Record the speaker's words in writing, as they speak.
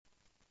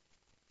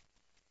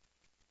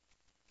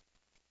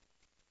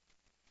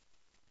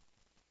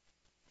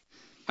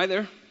Hi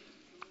there.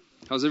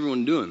 How's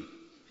everyone doing?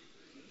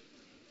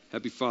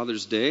 Happy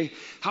Father's Day.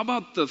 How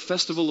about the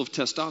Festival of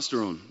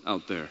Testosterone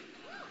out there?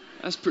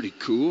 That's pretty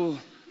cool,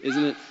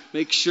 isn't it?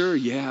 Make sure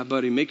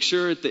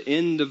at the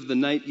end of the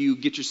night you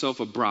get yourself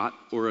a brat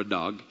or a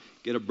dog.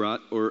 Get a brat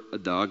or a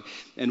dog.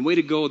 And way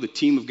to go, the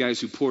team of guys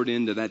who poured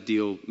into that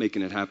deal,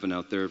 making it happen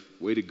out there.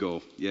 Way to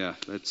go. Yeah,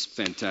 that's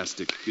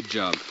fantastic. Good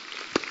job.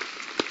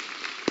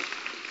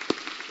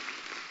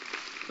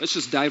 Let's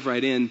just dive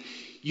right in.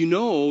 You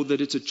know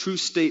that it's a true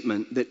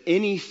statement that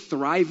any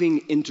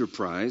thriving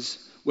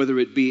enterprise, whether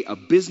it be a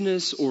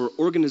business or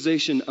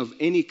organization of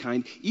any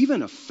kind,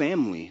 even a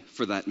family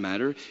for that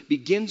matter,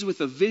 begins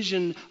with a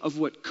vision of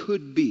what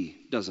could be,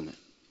 doesn't it?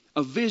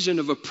 A vision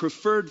of a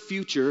preferred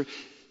future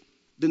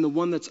than the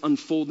one that's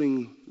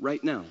unfolding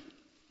right now.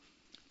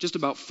 Just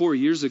about 4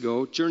 years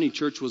ago, Journey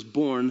Church was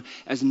born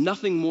as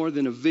nothing more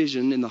than a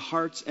vision in the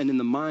hearts and in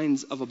the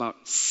minds of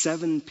about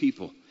 7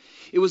 people.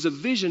 It was a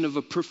vision of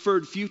a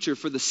preferred future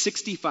for the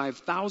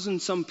 65,000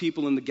 some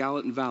people in the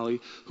Gallatin Valley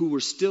who were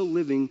still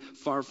living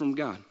far from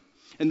God.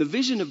 And the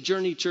vision of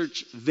Journey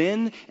Church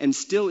then and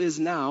still is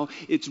now,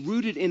 it's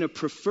rooted in a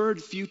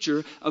preferred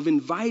future of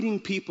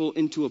inviting people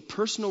into a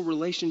personal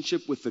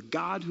relationship with the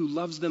God who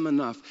loves them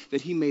enough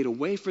that he made a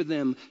way for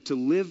them to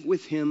live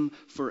with him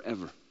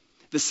forever.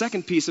 The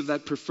second piece of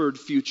that preferred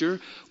future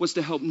was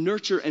to help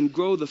nurture and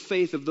grow the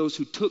faith of those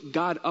who took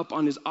God up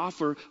on his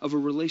offer of a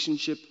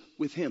relationship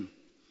with him.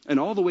 And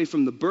all the way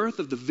from the birth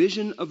of the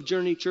vision of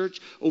Journey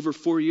Church over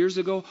 4 years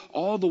ago,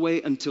 all the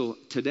way until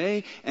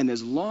today, and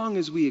as long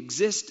as we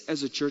exist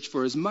as a church,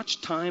 for as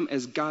much time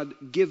as God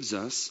gives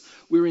us,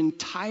 we're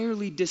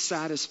entirely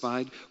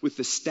dissatisfied with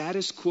the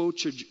status quo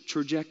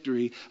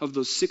trajectory of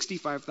those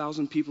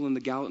 65,000 people in the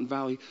Gallatin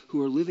Valley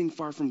who are living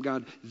far from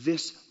God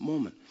this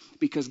moment.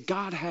 Because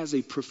God has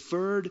a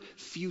preferred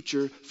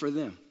future for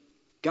them.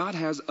 God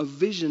has a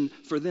vision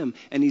for them,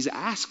 and he's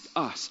asked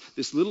us,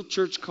 this little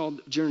church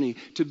called Journey,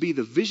 to be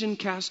the vision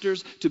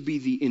casters, to be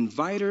the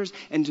inviters,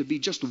 and to be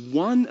just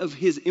one of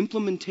his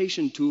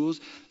implementation tools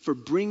for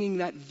bringing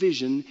that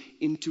vision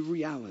into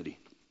reality.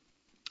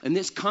 And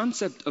this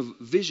concept of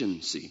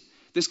vision,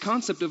 this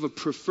concept of a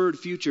preferred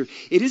future,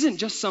 it isn't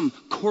just some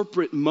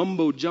corporate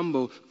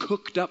mumbo-jumbo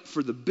cooked up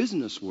for the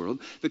business world.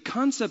 The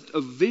concept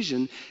of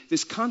vision,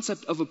 this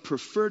concept of a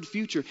preferred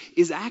future,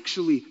 is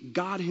actually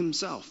God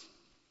himself.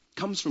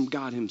 Comes from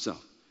God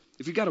himself.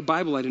 If you've got a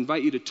Bible, I'd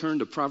invite you to turn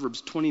to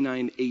Proverbs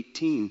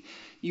 29:18.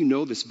 You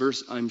know this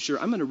verse, I'm sure.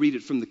 I'm going to read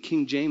it from the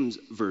King James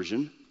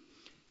Version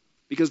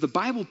because the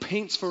Bible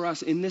paints for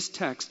us in this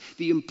text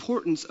the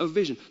importance of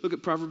vision. Look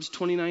at Proverbs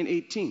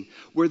 29:18.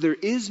 Where there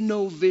is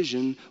no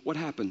vision, what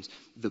happens?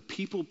 The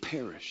people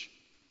perish.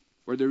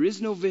 Where there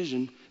is no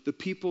vision, the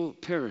people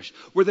perish.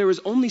 Where there is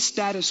only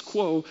status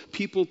quo,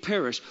 people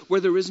perish.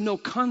 Where there is no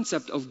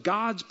concept of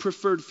God's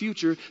preferred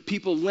future,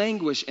 people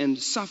languish and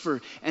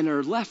suffer and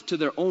are left to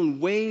their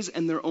own ways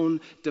and their own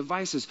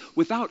devices.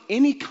 Without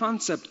any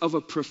concept of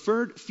a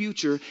preferred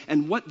future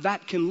and what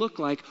that can look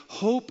like,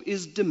 hope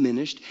is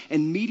diminished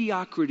and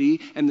mediocrity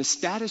and the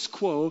status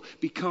quo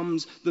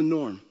becomes the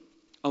norm.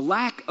 A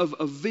lack of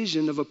a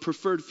vision of a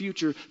preferred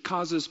future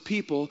causes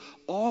people,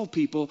 all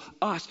people,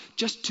 us,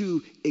 just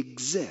to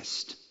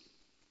exist.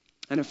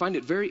 And I find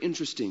it very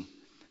interesting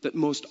that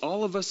most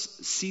all of us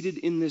seated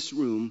in this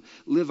room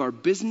live our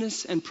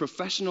business and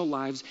professional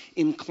lives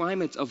in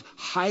climates of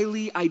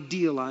highly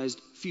idealized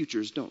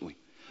futures, don't we?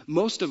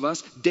 Most of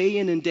us, day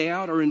in and day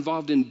out, are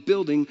involved in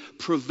building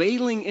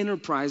prevailing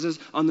enterprises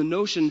on the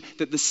notion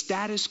that the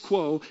status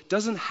quo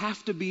doesn't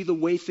have to be the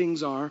way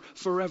things are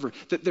forever,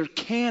 that there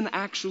can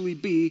actually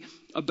be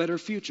a better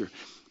future.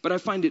 But I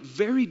find it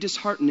very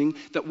disheartening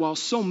that while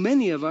so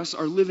many of us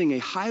are living a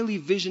highly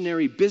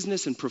visionary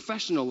business and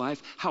professional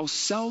life, how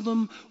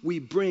seldom we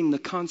bring the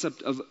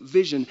concept of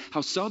vision,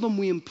 how seldom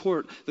we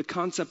import the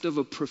concept of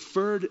a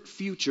preferred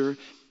future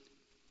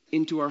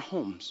into our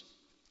homes,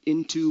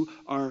 into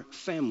our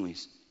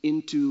families,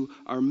 into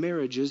our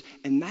marriages,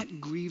 and that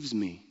grieves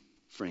me,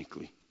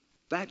 frankly.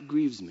 That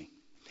grieves me.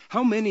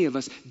 How many of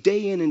us,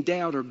 day in and day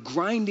out, are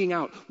grinding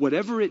out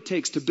whatever it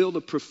takes to build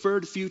a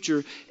preferred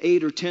future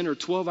 8 or 10 or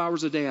 12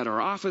 hours a day at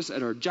our office,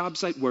 at our job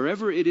site,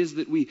 wherever it is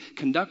that we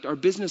conduct our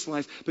business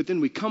life, but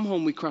then we come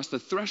home, we cross the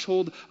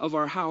threshold of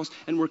our house,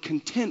 and we're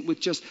content with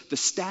just the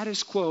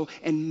status quo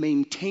and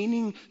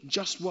maintaining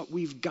just what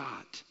we've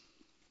got.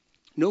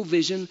 No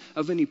vision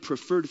of any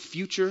preferred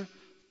future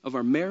of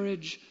our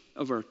marriage,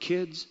 of our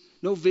kids.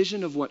 No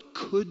vision of what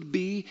could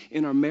be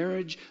in our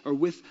marriage or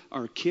with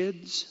our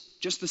kids.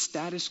 Just the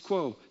status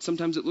quo.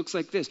 Sometimes it looks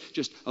like this.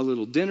 Just a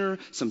little dinner,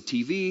 some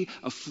TV,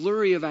 a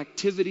flurry of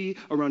activity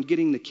around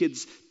getting the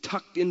kids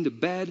tucked into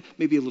bed,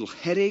 maybe a little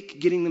headache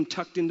getting them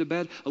tucked into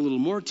bed, a little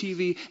more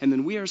TV, and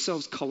then we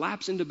ourselves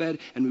collapse into bed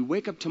and we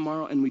wake up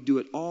tomorrow and we do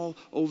it all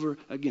over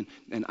again.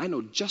 And I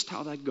know just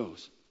how that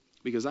goes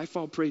because I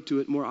fall prey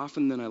to it more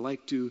often than I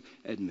like to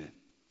admit.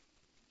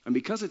 And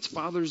because it's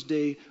Father's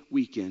Day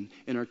weekend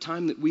and our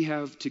time that we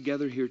have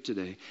together here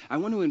today, I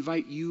want to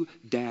invite you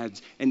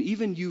dads and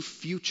even you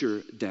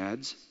future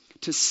dads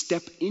to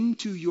step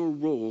into your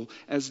role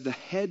as the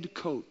head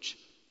coach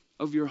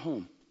of your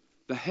home,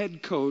 the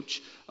head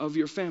coach of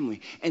your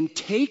family, and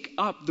take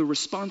up the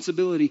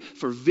responsibility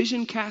for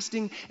vision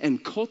casting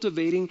and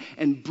cultivating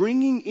and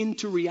bringing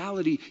into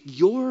reality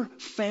your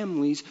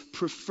family's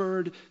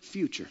preferred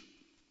future.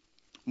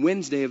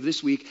 Wednesday of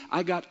this week,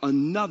 I got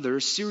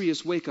another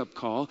serious wake-up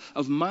call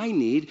of my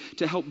need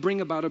to help bring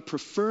about a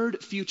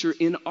preferred future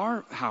in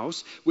our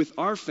house with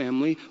our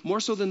family, more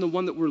so than the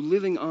one that we're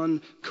living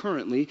on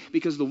currently,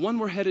 because the one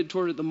we're headed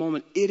toward at the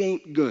moment, it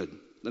ain't good.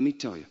 Let me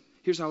tell you.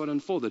 Here's how it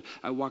unfolded.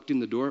 I walked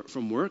in the door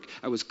from work.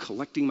 I was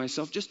collecting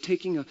myself, just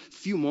taking a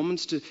few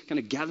moments to kind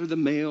of gather the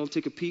mail,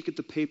 take a peek at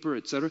the paper,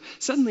 etc.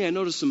 Suddenly, I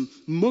noticed some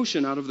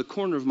motion out of the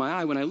corner of my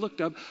eye. When I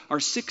looked up, our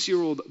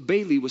 6-year-old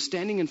Bailey was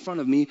standing in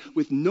front of me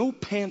with no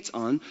pants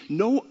on,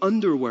 no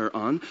underwear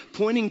on,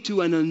 pointing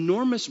to an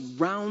enormous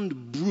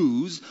round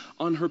bruise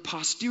on her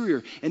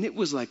posterior. And it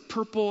was like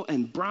purple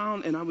and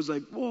brown, and I was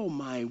like, "Whoa,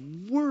 my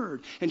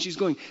word." And she's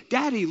going,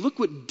 "Daddy, look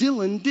what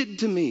Dylan did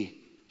to me,"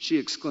 she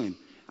exclaimed.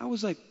 I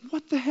was like,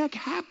 "What the heck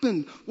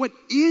happened? What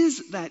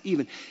is that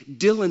even?"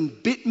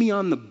 "Dylan bit me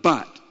on the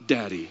butt,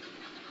 Daddy,"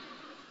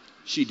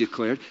 she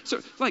declared. So,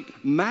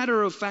 like,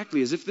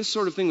 matter-of-factly, as if this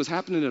sort of thing was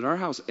happening at our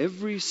house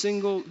every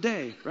single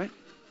day, right?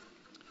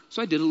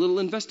 So I did a little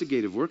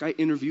investigative work. I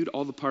interviewed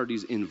all the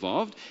parties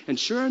involved, and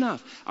sure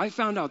enough, I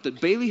found out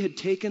that Bailey had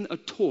taken a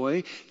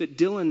toy that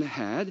Dylan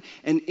had,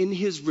 and in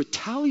his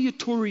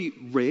retaliatory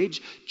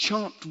rage,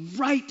 chomped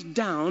right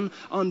down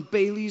on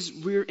Bailey's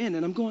rear end.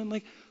 And I'm going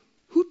like,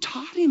 who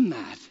taught him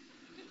that?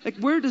 Like,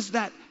 where does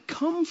that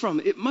come from?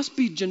 It must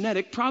be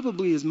genetic,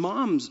 probably his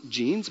mom's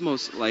genes,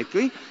 most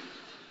likely.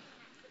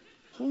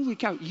 Holy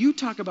cow, you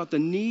talk about the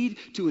need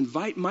to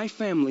invite my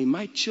family,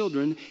 my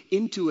children,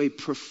 into a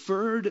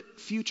preferred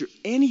future.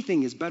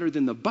 Anything is better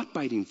than the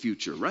butt-biting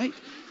future, right?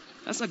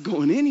 That's not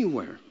going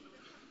anywhere.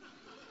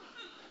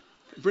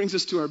 It brings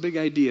us to our big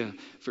idea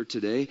for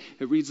today.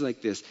 It reads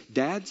like this.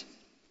 Dads,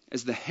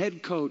 as the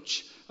head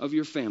coach of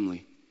your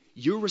family,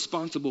 you're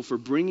responsible for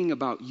bringing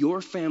about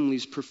your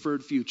family's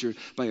preferred future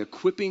by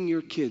equipping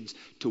your kids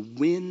to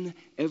win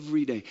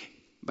every day,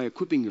 by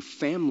equipping your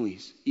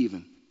families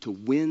even to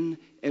win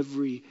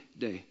every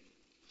day.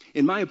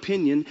 In my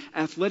opinion,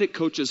 athletic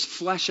coaches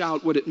flesh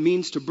out what it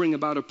means to bring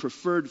about a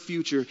preferred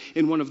future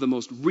in one of the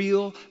most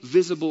real,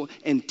 visible,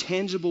 and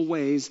tangible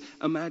ways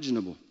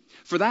imaginable.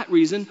 For that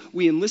reason,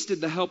 we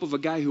enlisted the help of a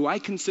guy who I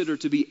consider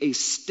to be a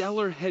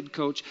stellar head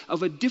coach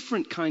of a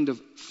different kind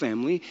of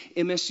family,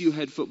 MSU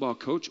head football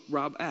coach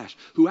Rob Ash,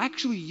 who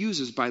actually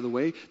uses, by the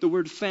way, the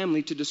word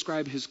family to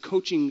describe his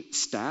coaching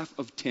staff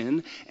of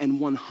 10 and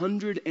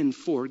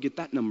 104, get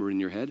that number in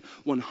your head,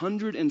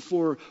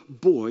 104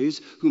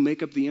 boys who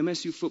make up the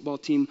MSU football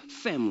team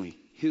family,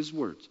 his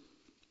words.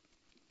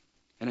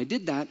 And I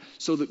did that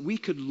so that we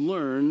could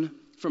learn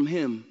from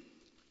him,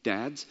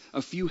 dads,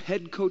 a few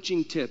head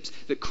coaching tips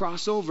that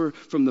cross over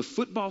from the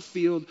football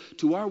field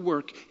to our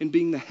work in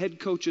being the head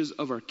coaches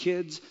of our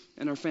kids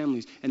and our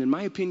families. And in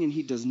my opinion,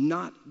 he does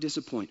not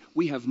disappoint.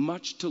 We have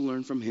much to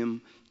learn from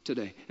him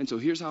today. And so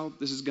here's how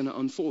this is going to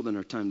unfold in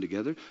our time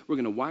together. We're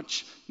going to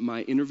watch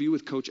my interview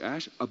with Coach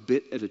Ash a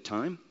bit at a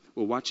time.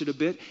 We'll watch it a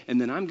bit,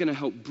 and then I'm going to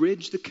help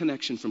bridge the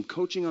connection from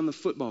coaching on the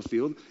football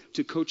field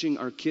to coaching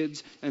our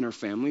kids and our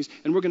families.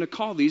 And we're going to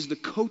call these the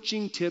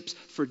coaching tips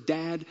for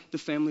Dad, the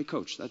family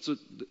coach. That's what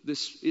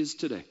this is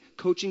today.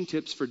 Coaching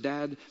tips for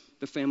Dad,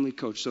 the family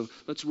coach. So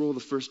let's roll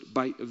the first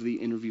bite of the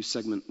interview,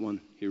 segment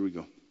 1. Here we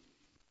go.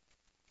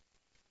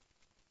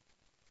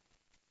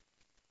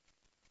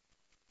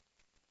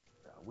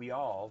 We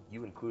all,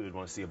 you included,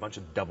 want to see a bunch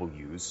of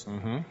W's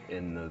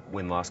in the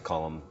win-loss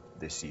column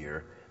this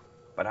year.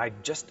 But I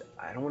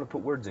don't want to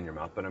put words in your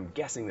mouth, but I'm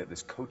guessing that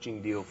this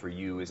coaching deal for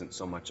you isn't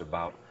so much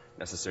about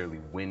necessarily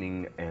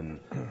winning and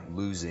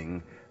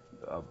losing,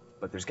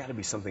 but there's got to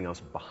be something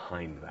else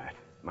behind that.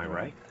 Am I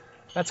right?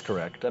 That's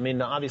correct. I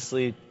mean,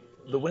 obviously,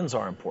 the wins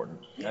are important.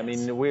 Yes. I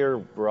mean,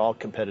 we're all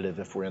competitive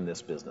if we're in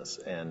this business,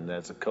 and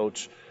as a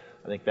coach,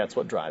 I think that's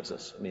what drives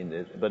us. I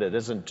mean, but it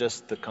isn't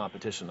just the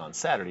competition on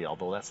Saturday,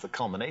 although that's the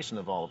culmination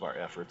of all of our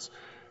efforts.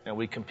 And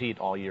we compete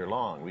all year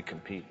long. We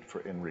compete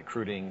in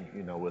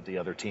recruiting, with the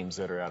other teams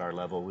that are at our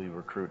level.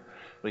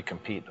 We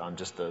compete on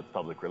just the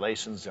public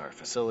relations, our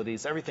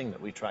facilities, everything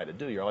that we try to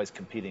do. You're always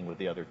competing with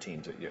the other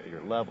teams at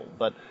your level.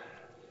 But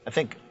I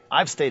think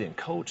I've stayed in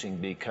coaching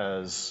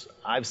because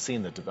I've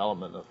seen the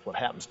development of what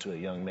happens to a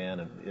young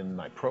man in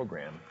my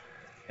program.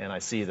 And I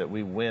see that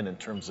we win in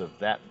terms of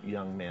that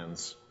young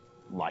man's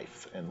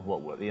life and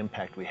what the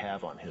impact we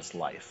have on his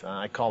life. And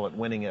I call it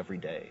winning every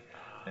day.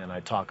 And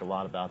I talk a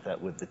lot about that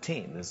with the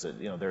team, is that,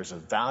 there's a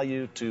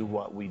value to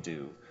what we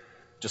do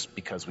just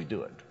because we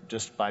do it,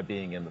 just by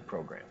being in the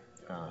program.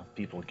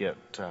 People get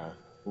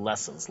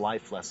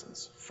life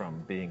lessons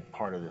from being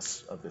part of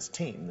this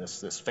team,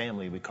 this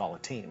family we call a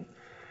team.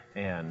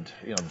 And,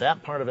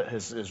 that part of it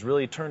has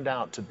really turned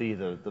out to be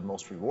the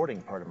most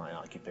rewarding part of my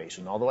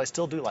occupation, although I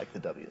still do like the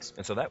W's.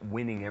 And so that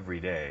winning every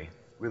day,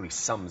 really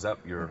sums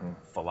up your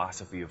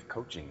philosophy of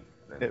coaching.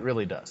 It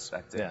really does.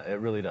 That's it. Yeah, it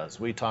really does.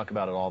 We talk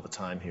about it all the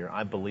time here.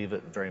 I believe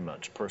it very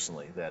much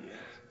personally that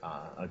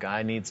a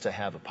guy needs to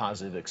have a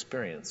positive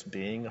experience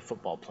being a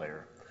football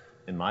player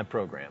in my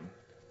program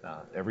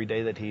every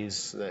day that he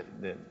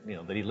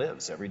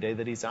lives, every day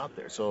that he's out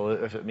there. So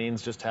if it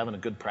means just having a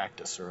good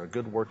practice or a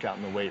good workout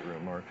in the weight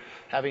room or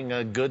having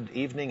a good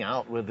evening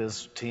out with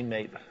his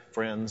teammate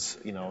friends,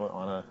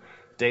 on a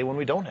day when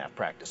we don't have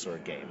practice or a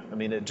game. I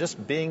mean,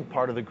 just being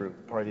part of the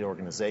group, part of the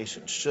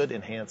organization should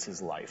enhance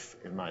his life,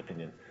 in my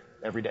opinion,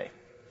 every day.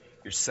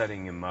 You're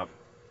setting him up.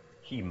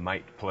 He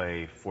might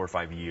play 4 or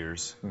 5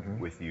 years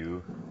with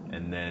you,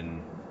 and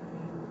then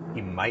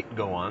he might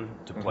go on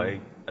to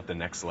play at the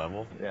next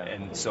level. Yeah.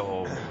 And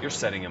so you're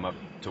setting him up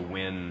to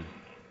win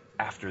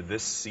after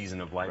this season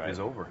of life is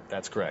over.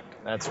 That's correct.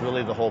 That's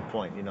really the whole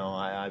point.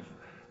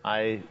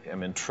 I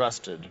am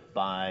entrusted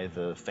by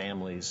the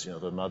families,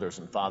 the mothers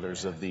and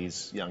fathers of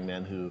these young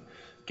men who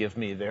give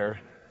me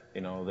their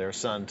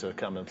son to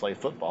come and play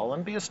football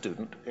and be a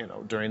student,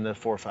 during the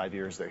 4 or 5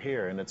 years they're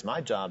here. And it's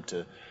my job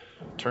to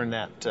turn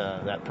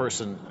that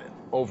person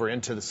over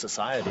into the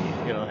society,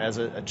 as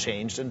a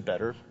changed and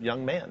better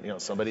young man,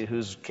 somebody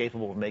who's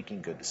capable of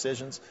making good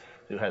decisions,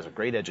 who has a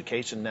great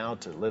education now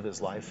to live his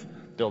life,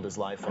 build his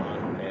life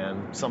on,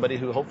 and somebody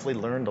who hopefully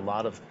learned a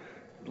lot of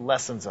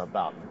lessons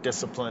about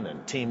discipline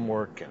and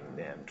teamwork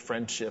and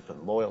friendship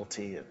and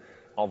loyalty and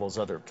all those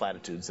other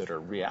platitudes that are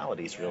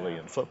realities really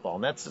in football.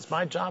 And it's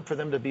my job for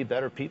them to be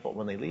better people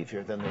when they leave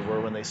here than they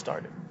were when they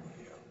started.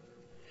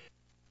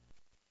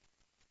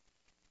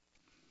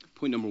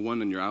 Point number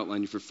 1 on your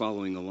outline, if you're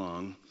following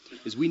along,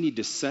 is we need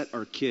to set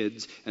our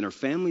kids and our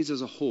families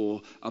as a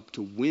whole up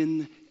to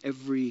win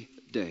every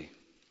day.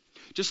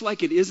 Just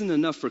like it isn't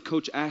enough for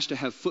Coach Ash to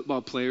have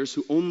football players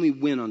who only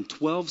win on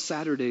 12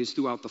 Saturdays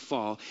throughout the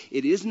fall,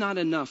 it is not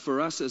enough for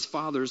us as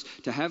fathers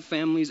to have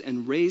families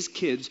and raise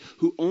kids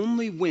who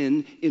only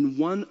win in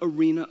one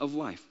arena of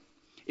life.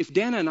 If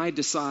Dana and I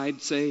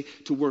decide, say,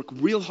 to work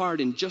real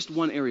hard in just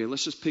one area,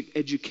 let's just pick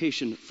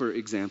education, for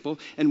example,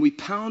 and we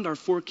pound our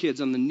 4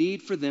 kids on the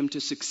need for them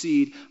to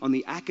succeed on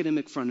the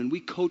academic front, and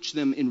we coach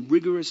them in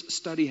rigorous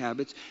study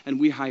habits, and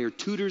we hire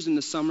tutors in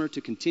the summer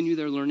to continue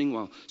their learning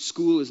while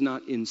school is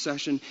not in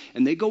session,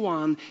 and they go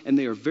on, and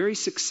they are very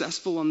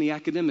successful on the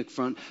academic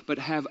front, but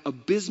have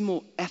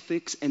abysmal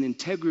ethics and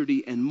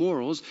integrity and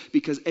morals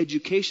because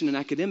education and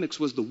academics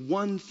was the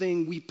one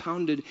thing we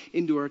pounded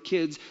into our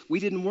kids. We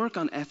didn't work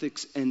on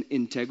ethics and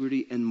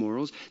integrity and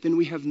morals, then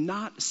we have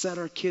not set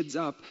our kids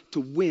up to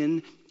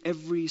win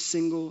every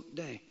single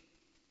day.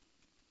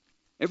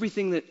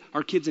 Everything that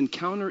our kids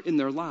encounter in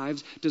their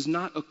lives does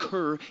not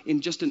occur in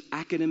just an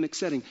academic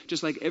setting.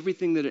 Just like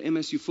everything that an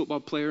MSU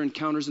football player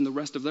encounters in the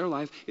rest of their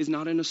life is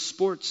not in a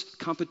sports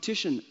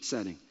competition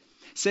setting.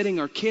 Setting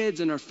our kids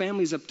and our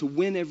families up to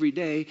win every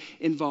day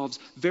involves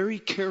very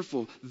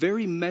careful,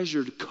 very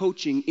measured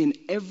coaching in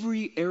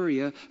every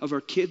area of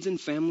our kids'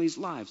 and families'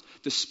 lives.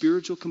 The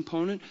spiritual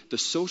component, the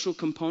social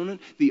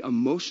component, the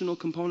emotional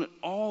component,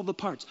 all the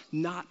parts,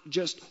 not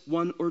just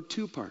 1 or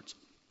 2 parts.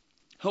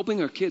 Helping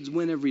our kids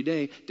win every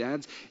day,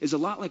 dads, is a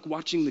lot like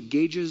watching the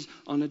gauges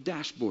on a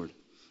dashboard.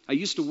 I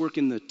used to work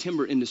in the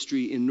timber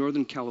industry in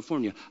Northern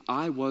California.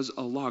 I was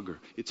a logger.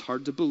 It's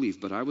hard to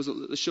believe, but I was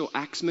the show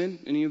Axemen.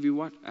 Any of you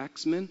watch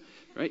Axemen?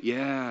 Right?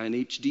 Yeah, in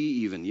HD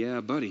even. Yeah,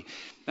 buddy.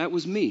 That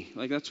was me.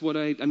 That's what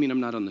I'm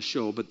not on the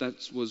show, but that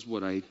was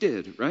what I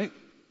did, right?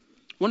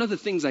 One of the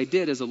things I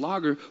did as a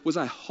logger was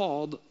I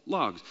hauled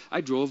logs.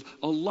 I drove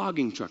a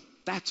logging truck.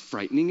 That's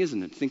frightening,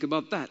 isn't it? Think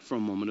about that for a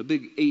moment. A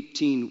big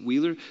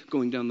 18-wheeler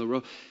going down the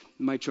road.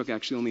 My truck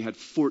actually only had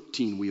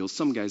 14 wheels.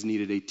 Some guys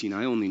needed 18.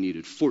 I only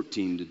needed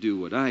 14 to do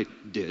what I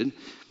did.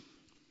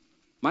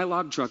 My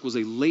log truck was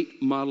a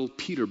late model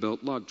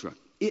Peterbilt log truck.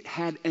 It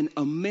had an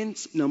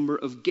immense number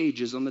of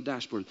gauges on the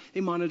dashboard. They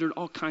monitored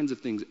all kinds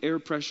of things: air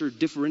pressure,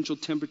 differential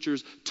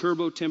temperatures,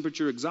 turbo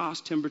temperature,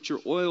 exhaust temperature,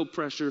 oil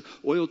pressure,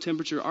 oil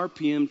temperature,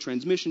 RPM,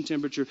 transmission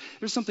temperature.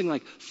 There's something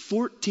like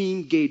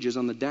 14 gauges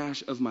on the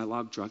dash of my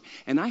log truck,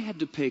 and I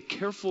had to pay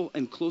careful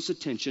and close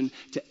attention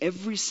to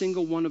every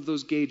single one of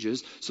those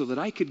gauges so that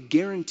I could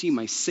guarantee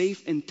my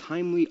safe and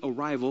timely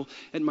arrival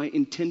at my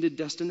intended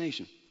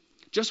destination.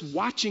 Just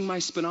watching my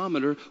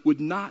speedometer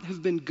would not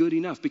have been good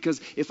enough, because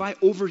if I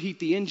overheat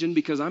the engine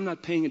because I'm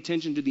not paying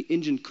attention to the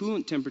engine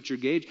coolant temperature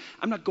gauge,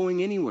 I'm not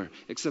going anywhere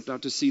except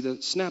out to see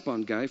the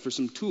Snap-on guy for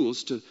some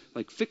tools to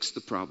fix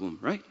the problem,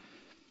 right?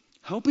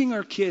 Helping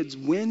our kids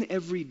win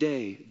every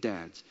day,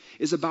 dads,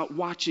 is about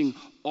watching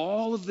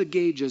all of the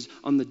gauges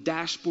on the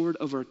dashboard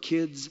of our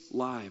kids'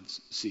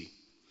 lives,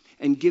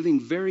 and giving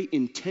very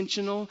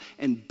intentional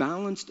and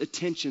balanced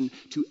attention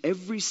to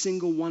every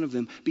single one of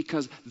them,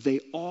 because they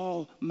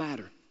all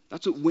matter.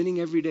 That's what winning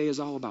every day is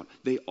all about.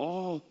 They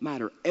all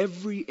matter.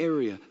 Every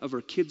area of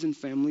our kids' and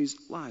families'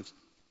 lives.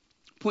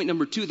 Point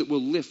number 2 that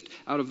we'll lift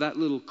out of that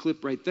little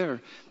clip right there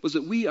was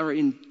that we are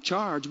in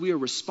charge, we are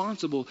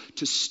responsible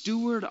to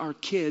steward our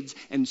kids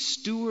and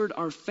steward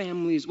our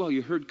families. Well,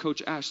 you heard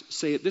Coach Ash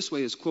say it this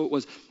way. His quote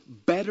was,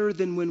 better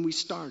than when we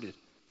started.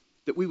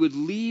 That we would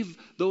leave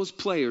those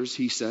players,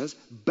 he says,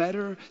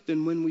 better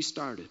than when we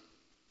started.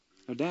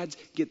 Now, dads,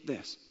 get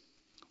this.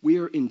 We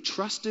are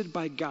entrusted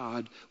by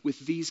God with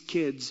these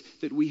kids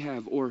that we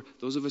have, or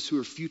those of us who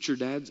are future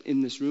dads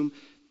in this room,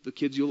 the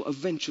kids you'll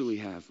eventually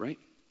have, right?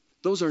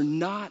 Those are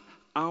not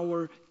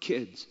our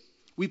kids.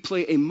 We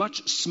play a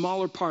much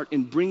smaller part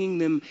in bringing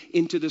them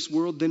into this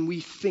world than we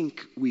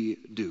think we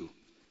do.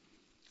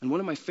 And one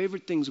of my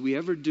favorite things we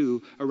ever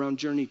do around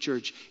Journey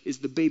Church is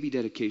the baby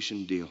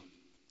dedication deal.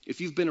 If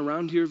you've been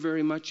around here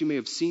very much, you may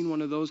have seen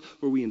one of those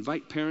where we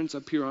invite parents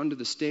up here onto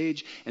the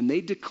stage and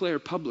they declare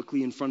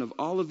publicly in front of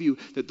all of you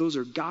that those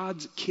are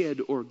God's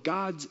kid or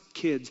God's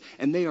kids,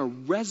 and they are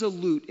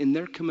resolute in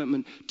their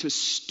commitment to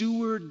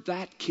steward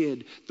that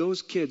kid,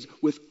 those kids,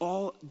 with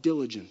all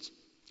diligence.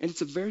 And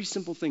it's a very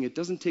simple thing. It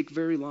doesn't take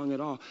very long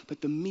at all,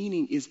 but the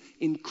meaning is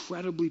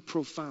incredibly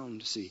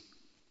profound, see.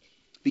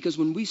 Because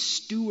when we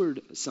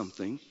steward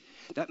something,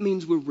 that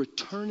means we're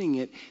returning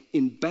it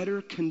in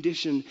better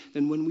condition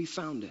than when we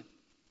found it.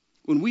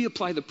 When we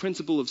apply the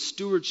principle of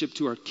stewardship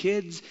to our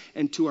kids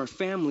and to our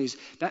families,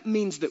 that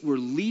means that we're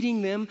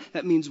leading them,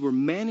 that means we're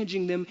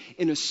managing them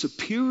in a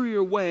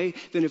superior way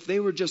than if they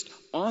were just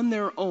on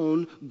their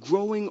own,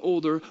 growing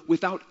older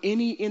without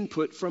any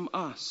input from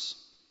us.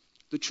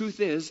 The truth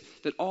is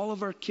that all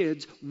of our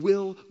kids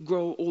will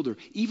grow older,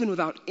 even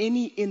without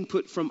any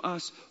input from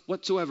us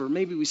whatsoever.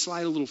 Maybe we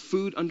slide a little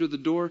food under the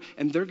door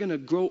and they're going to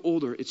grow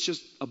older. It's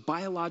just a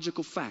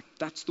biological fact.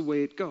 That's the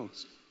way it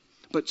goes.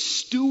 But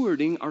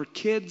stewarding our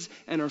kids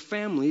and our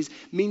families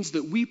means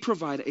that we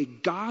provide a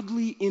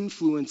godly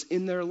influence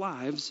in their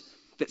lives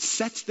that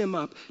sets them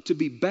up to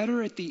be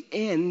better at the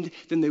end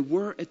than they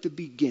were at the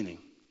beginning.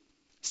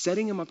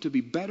 Setting them up to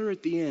be better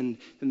at the end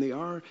than they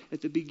are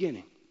at the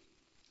beginning.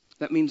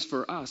 That means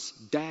for us,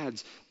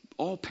 dads,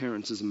 all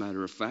parents as a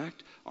matter of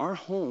fact, our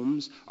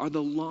homes are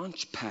the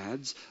launch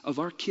pads of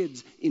our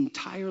kids'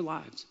 entire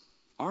lives.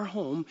 Our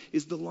home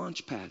is the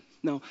launch pad.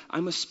 Now,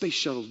 I'm a space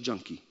shuttle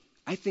junkie.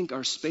 I think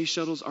our space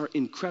shuttles are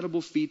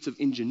incredible feats of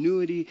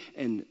ingenuity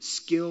and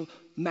skill,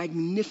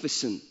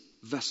 magnificent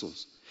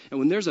vessels. And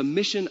when there's a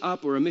mission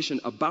up or a mission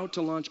about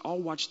to launch,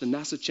 I'll watch the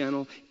NASA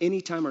channel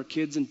anytime our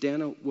kids and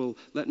Dana will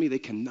let me. They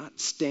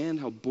cannot stand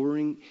how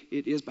boring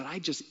it is, but I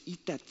just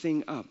eat that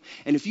thing up.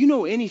 And if you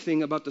know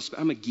anything about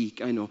I'm a geek,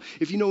 I know.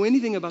 If you know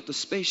anything about the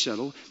space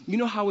shuttle, you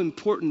know how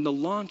important the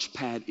launch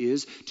pad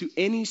is to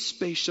any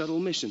space shuttle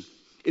mission.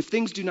 If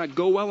things do not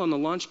go well on the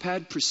launch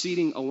pad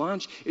preceding a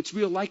launch, it's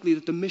real likely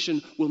that the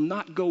mission will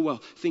not go well.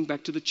 Think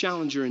back to the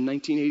Challenger in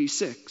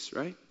 1986,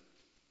 right?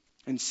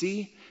 And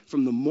see,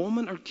 from the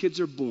moment our kids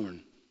are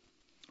born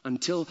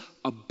until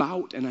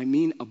about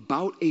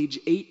age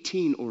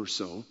 18 or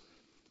so,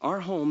 our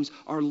homes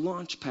are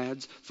launch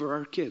pads for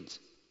our kids.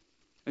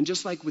 And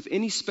just like with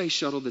any space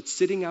shuttle that's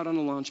sitting out on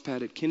a launch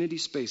pad at Kennedy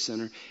Space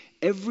Center,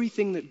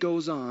 everything that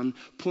goes on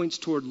points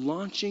toward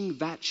launching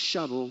that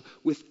shuttle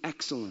with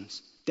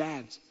excellence.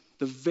 Dads,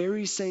 the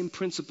very same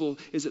principle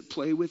is at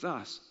play with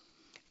us.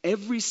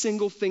 Every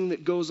single thing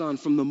that goes on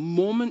from the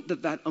moment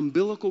that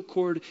umbilical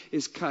cord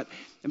is cut.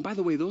 And by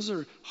the way, those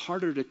are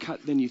harder to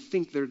cut than you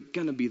think they're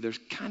going to be. They're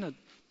kind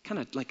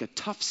of like a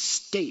tough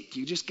steak.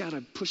 You just got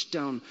to push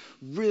down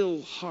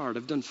real hard.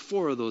 I've done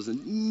 4 of those,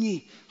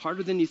 and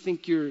harder than you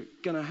think you're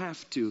going to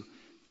have to.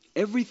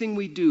 Everything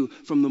we do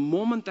from the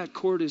moment that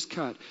cord is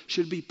cut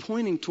should be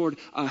pointing toward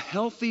a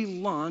healthy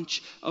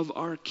launch of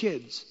our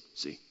kids.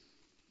 See,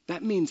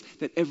 that means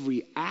that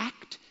every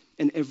act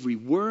and every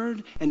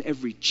word and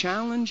every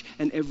challenge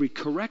and every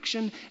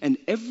correction and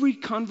every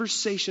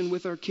conversation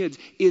with our kids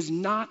is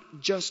not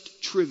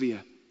just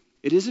trivia.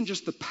 It isn't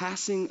just the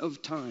passing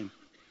of time.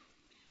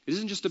 It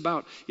isn't just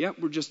about,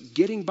 we're just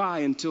getting by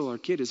until our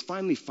kid is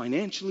finally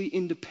financially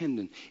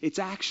independent. It's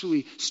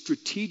actually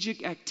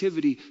strategic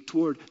activity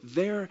toward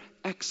their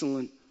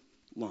excellent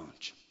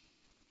launch.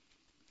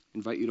 I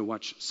invite you to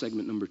watch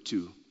segment number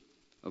 2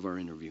 of our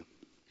interview.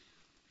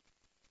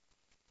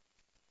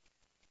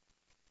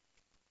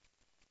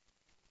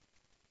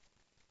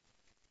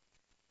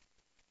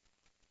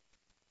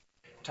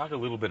 Talk a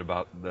little bit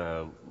about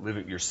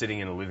you're sitting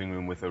in a living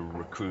room with a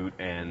recruit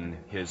and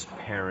his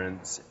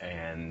parents,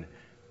 and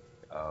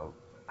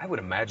I would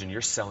imagine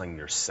you're selling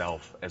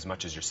yourself as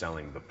much as you're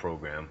selling the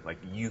program. Like,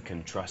 you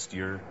can trust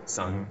your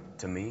son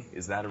to me.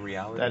 Is that a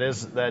reality?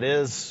 That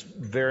is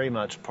very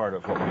much part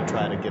of what we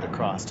try to get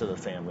across to the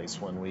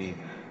families when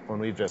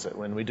we visit,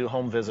 when we do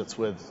home visits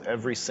with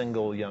every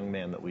single young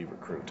man that we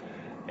recruit.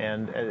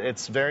 And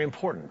it's very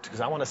important because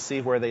I want to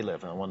see where they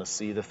live, and I want to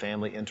see the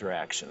family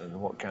interaction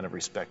and what kind of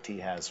respect he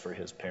has for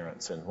his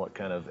parents and what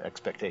kind of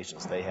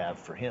expectations they have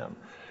for him.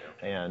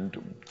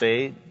 And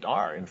they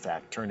are, in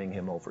fact, turning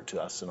him over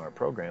to us in our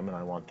program, and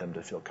I want them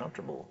to feel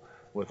comfortable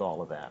with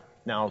all of that.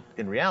 Now,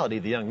 in reality,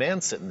 the young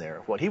man sitting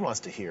there, what he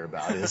wants to hear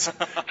about is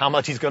how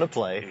much he's going to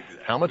play,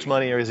 how much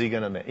money is he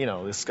going to make,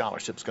 his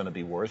scholarship's going to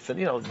be worth. And,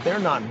 they're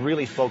not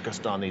really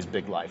focused on these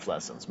big life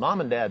lessons.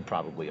 Mom and dad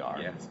probably are,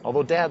 yes.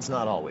 Although dad's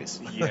not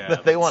always. Yeah,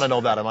 they want to know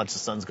about how much the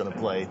son's going to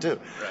play, too.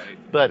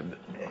 Right. But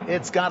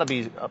It's got to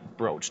be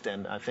broached,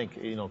 and I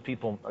think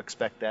people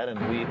expect that,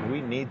 and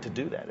we need to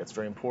do that. It's a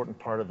very important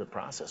part of the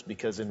process,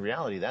 because in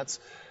reality, that's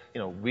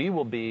we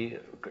will be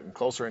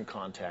closer in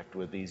contact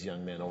with these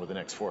young men over the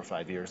next 4 or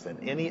 5 years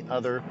than any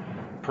other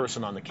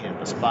person on the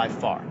campus by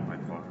far. By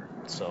far.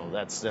 So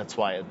that's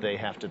why they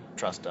have to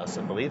trust us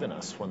and believe in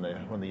us when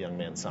the young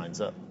man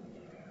signs up.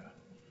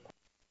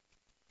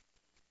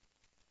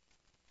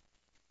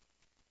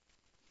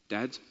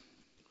 Dads,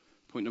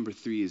 point number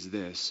 3 is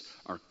this: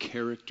 our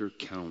character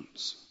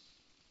counts.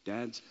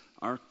 Dads,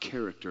 our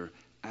character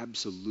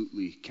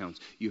absolutely counts.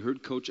 You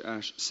heard Coach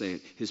Ash say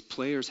it. His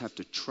players have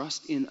to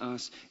trust in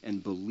us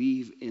and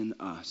believe in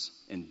us.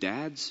 And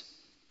dads,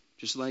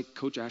 just like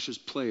Coach Ash's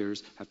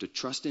players have to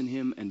trust in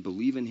him and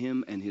believe in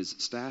him and his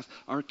staff,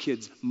 our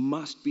kids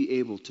must be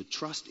able to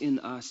trust in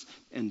us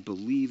and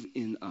believe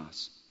in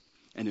us.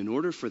 And in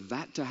order for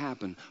that to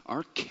happen,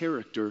 our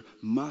character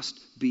must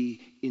be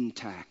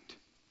intact.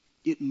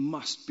 It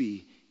must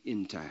be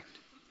intact.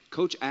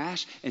 Coach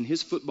Ash and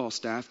his football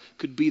staff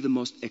could be the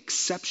most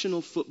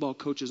exceptional football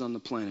coaches on the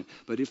planet,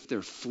 but if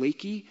they're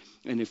flaky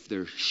and if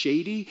they're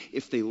shady,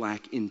 if they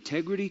lack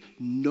integrity,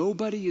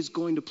 nobody is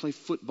going to play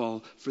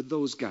football for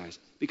those guys,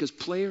 because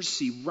players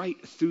see right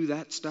through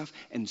that stuff,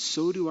 and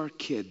so do our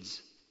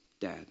kids,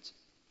 dads.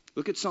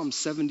 Look at Psalm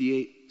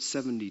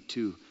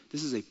 78:72.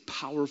 This is a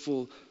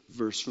powerful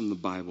verse from the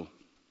Bible.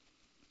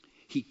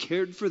 He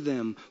cared for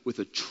them with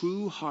a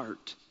true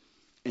heart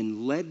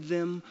and led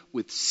them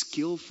with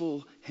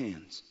skillful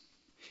hands.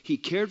 He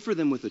cared for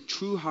them with a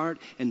true heart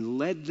and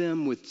led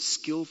them with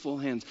skillful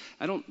hands.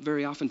 I don't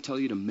very often tell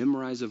you to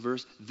memorize a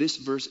verse. This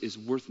verse is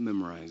worth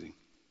memorizing,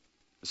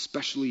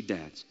 especially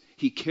dads.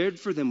 He cared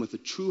for them with a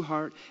true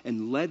heart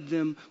and led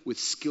them with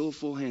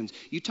skillful hands.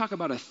 You talk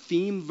about a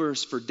theme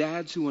verse for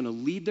dads who want to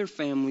lead their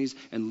families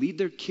and lead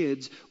their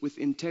kids with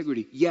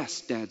integrity.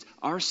 Yes, dads,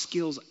 our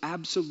skills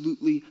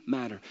absolutely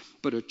matter.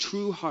 But a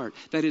true heart,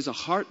 that is a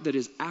heart that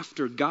is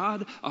after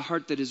God, a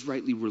heart that is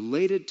rightly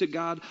related to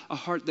God, a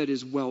heart that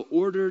is well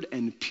ordered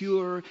and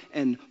pure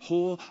and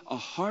whole, a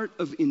heart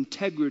of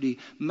integrity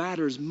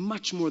matters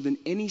much more than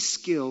any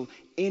skill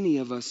any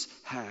of us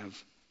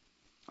have.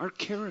 Our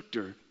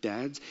character,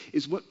 dads,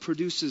 is what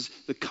produces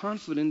the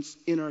confidence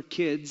in our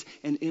kids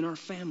and in our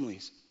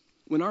families.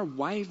 When our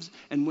wives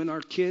and when our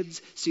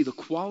kids see the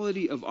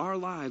quality of our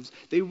lives,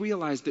 they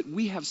realize that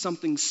we have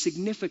something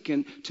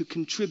significant to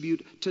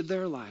contribute to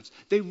their lives.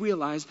 They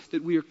realize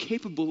that we are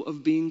capable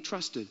of being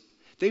trusted.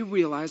 They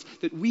realize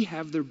that we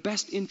have their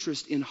best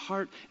interest in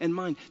heart and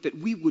mind, that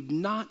we would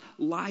not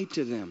lie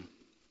to them.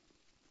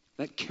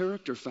 That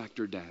character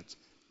factor, dads,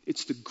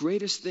 it's the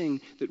greatest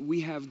thing that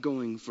we have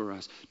going for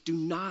us.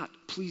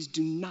 Please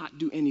do not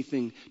do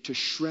anything to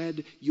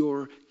shred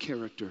your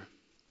character,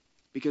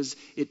 because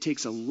it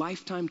takes a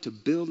lifetime to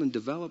build and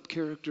develop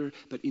character,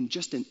 but in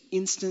just an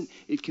instant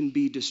it can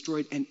be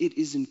destroyed, and it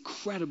is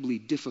incredibly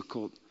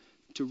difficult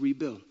to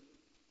rebuild.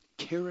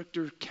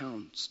 Character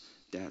counts,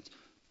 dads.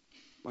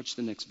 Watch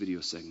the next video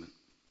segment.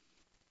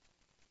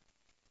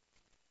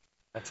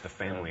 That's the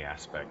family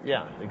aspect.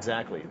 Yeah,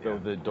 exactly. Yeah.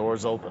 The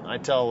door's open. I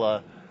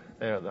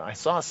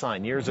saw a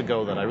sign years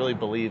ago that I really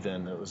believe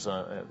in. It was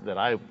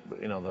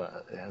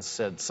has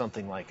said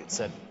something like, it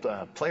said,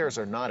 players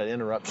are not an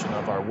interruption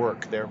of our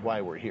work. They're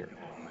why we're here.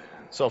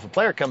 So if a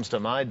player comes to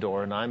my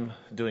door and I'm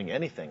doing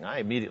anything, I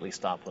immediately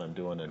stop what I'm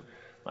doing, and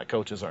my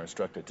coaches are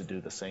instructed to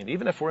do the same.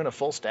 Even if we're in a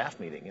full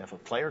staff meeting, if a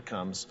player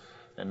comes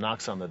and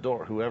knocks on the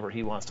door, whoever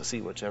he wants to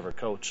see, whichever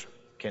coach,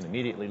 can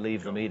immediately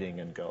leave the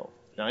meeting and go.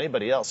 Now,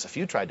 anybody else, if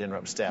you tried to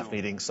interrupt staff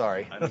meeting,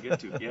 sorry. I don't get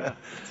to, yeah.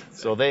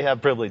 So they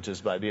have privileges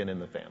by being in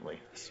the family.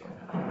 So.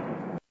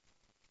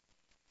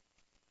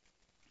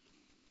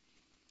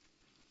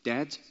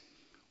 Dads,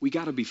 we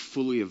got to be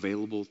fully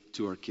available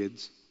to our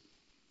kids.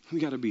 We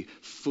got to be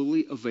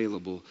fully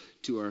available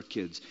to our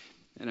kids.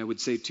 And I would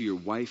say to your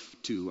wife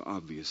too,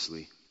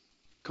 obviously.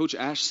 Coach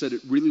Ash said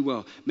it really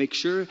well. Make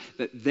sure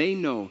that they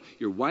know,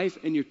 your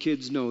wife and your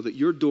kids know, that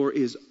your door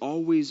is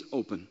always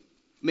open.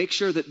 Make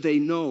sure that they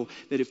know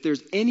that if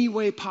there's any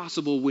way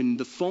possible when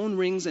the phone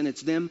rings and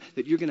it's them,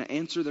 that you're going to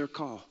answer their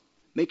call.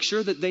 Make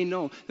sure that they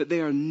know that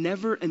they are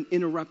never an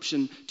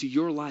interruption to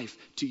your life,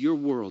 to your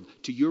world,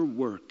 to your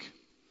work.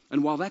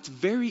 And while that's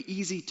very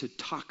easy to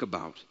talk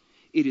about,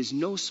 it is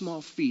no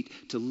small feat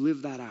to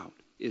live that out,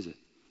 is it?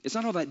 It's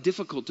not all that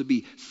difficult to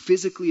be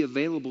physically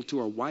available to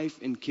our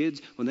wife and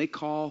kids. When they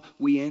call,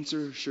 we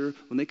answer, sure.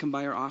 When they come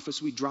by our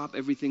office, we drop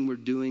everything we're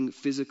doing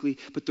physically.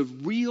 But the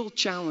real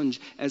challenge,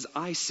 as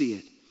I see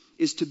it,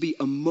 is to be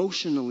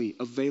emotionally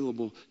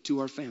available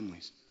to our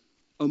families.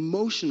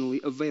 Emotionally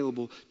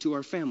available to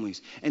our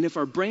families. And if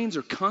our brains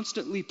are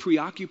constantly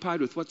preoccupied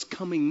with what's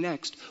coming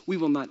next, we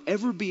will not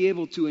ever be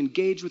able to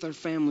engage with our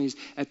families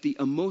at the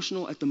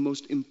emotional, at the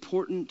most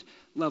important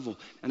level.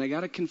 And I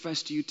got to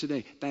confess to you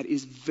today, that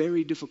is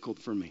very difficult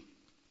for me.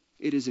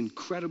 It is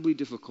incredibly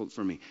difficult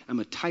for me. I'm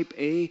a type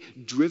A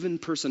driven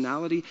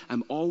personality.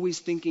 I'm always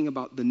thinking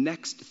about the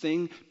next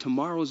thing,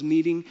 tomorrow's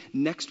meeting,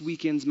 next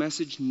weekend's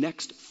message,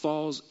 next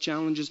fall's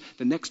challenges,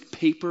 the next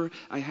paper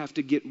I have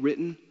to get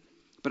written.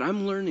 But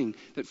I'm learning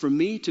that for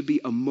me to be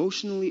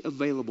emotionally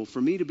available, for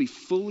me to be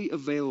fully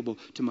available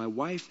to my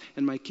wife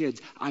and my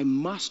kids, I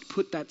must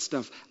put that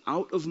stuff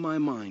out of my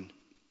mind.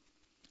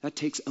 That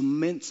takes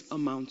immense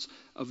amounts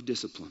of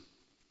discipline.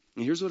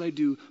 And here's what I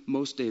do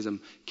most days.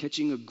 I'm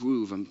catching a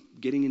groove. I'm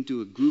getting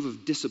into a groove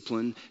of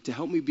discipline to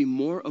help me be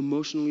more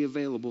emotionally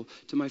available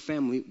to my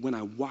family when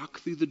I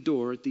walk through the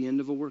door at the end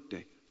of a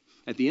workday.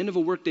 At the end of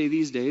a workday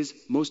these days,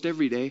 most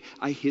every day,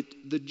 I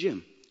hit the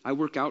gym. I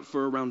work out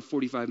for around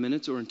 45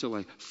 minutes or until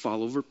I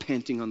fall over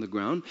panting on the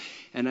ground.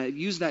 And I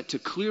use that to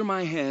clear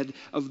my head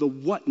of the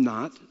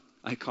whatnot,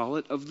 I call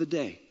it, of the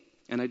day.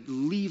 And I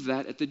leave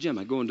that at the gym.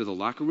 I go into the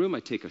locker room. I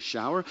take a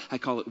shower. I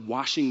call it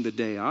washing the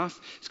day off.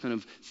 It's kind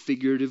of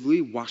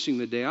figuratively washing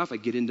the day off. I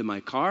get into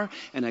my car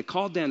and I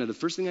call Dana. The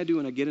first thing I do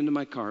when I get into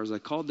my car is I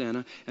call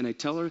Dana and I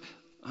tell her,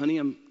 honey,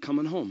 I'm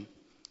coming home.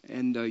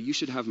 And you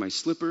should have my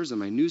slippers and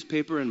my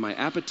newspaper and my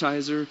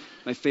appetizer,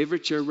 my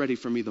favorite chair ready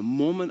for me the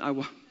moment I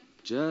walk.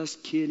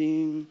 Just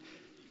kidding.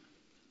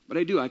 But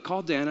I do. I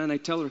call Dana and I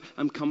tell her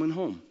I'm coming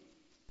home.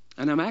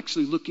 And I'm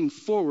actually looking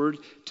forward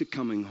to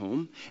coming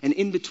home. And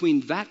in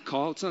between that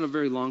call, it's not a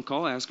very long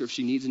call. I ask her if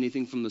she needs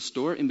anything from the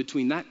store. In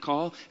between that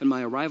call and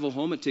my arrival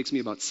home, it takes me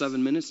about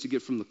 7 minutes to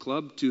get from the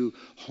club to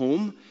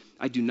home.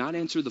 I do not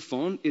answer the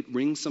phone. It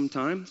rings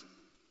sometimes.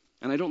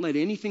 And I don't let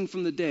anything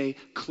from the day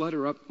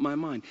clutter up my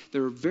mind.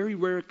 There are very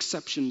rare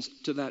exceptions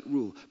to that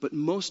rule. But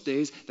most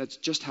days, that's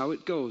just how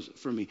it goes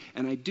for me.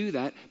 And I do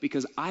that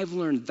because I've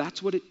learned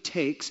that's what it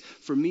takes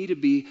for me to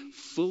be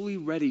fully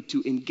ready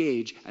to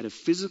engage at a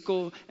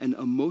physical and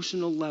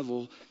emotional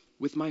level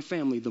with my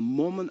family the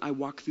moment I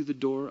walk through the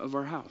door of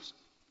our house.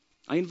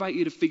 I invite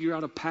you to figure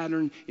out a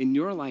pattern in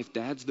your life,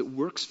 dads, that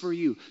works for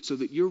you so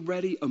that you're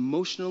ready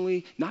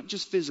emotionally, not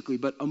just physically,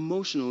 but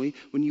emotionally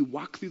when you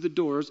walk through the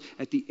doors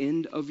at the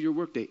end of your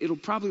workday. It'll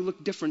probably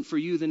look different for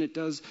you than it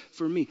does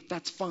for me.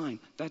 That's fine.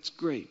 That's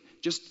great.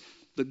 Just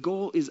the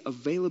goal is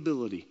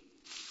availability,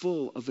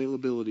 full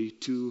availability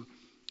to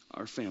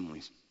our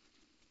families.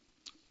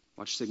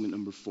 Watch segment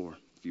number 4,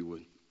 if you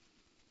would.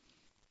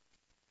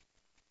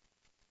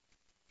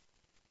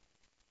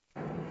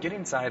 Get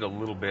inside a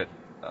little bit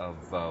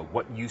of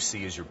what you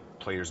see as your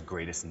players'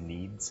 greatest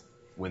needs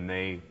when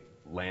they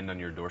land on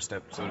your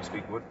doorstep, so to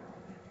speak.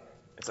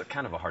 It's a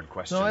kind of a hard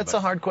question. No, it's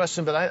a hard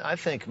question, but I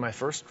think my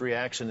first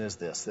reaction is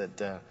this,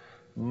 that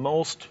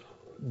most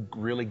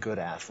really good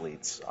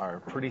athletes are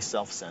pretty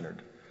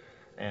self-centered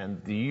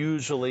and they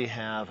usually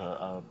have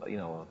a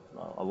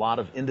lot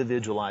of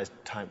individualized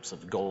types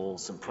of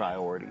goals and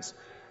priorities.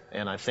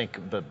 And I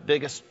think the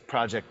biggest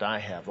project I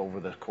have over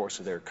the course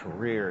of their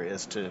career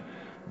is to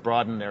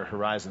broaden their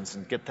horizons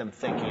and get them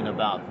thinking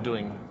about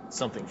doing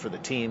something for the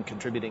team,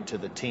 contributing to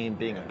the team,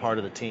 being a part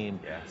of the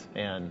team, yes,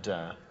 and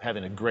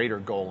having a greater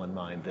goal in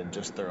mind than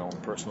just their own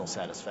personal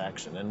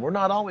satisfaction. And we're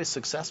not always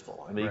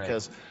successful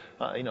because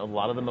a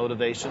lot of the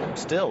motivation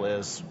still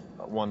is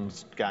one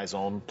guy's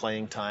own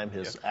playing time,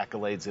 his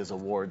accolades, his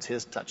awards,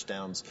 his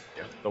touchdowns.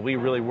 But we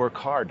really work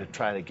hard to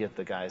try to get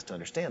the guys to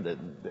understand that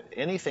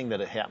anything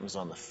that happens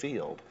on the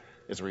field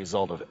is a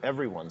result of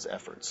everyone's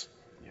efforts.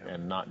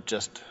 And not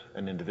just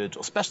an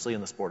individual, especially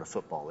in the sport of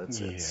football.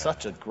 It's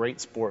such a great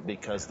sport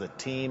because the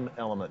team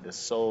element is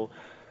so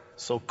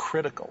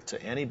critical to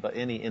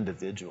any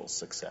individual's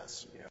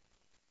success. Yeah.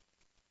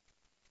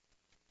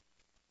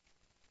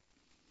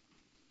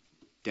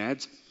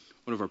 Dads,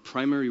 one of our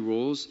primary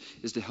roles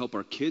is to help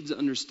our kids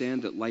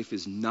understand that life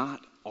is not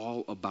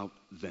all about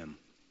them.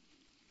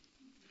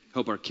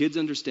 Help our kids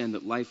understand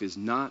that life is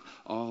not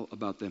all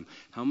about them.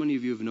 How many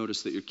of you have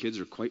noticed that your kids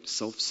are quite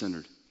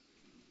self-centered?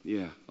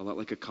 Yeah, a lot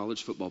like a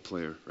college football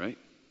player, right?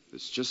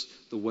 It's just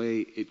the way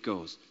it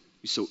goes.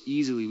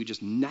 We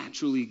just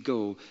naturally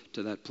go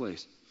to that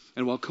place.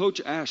 And while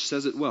Coach Ash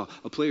says it well,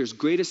 a player's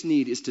greatest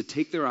need is to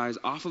take their eyes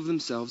off of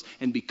themselves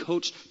and be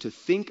coached to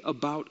think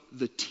about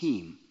the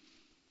team.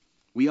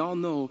 We all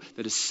know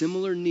that a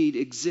similar need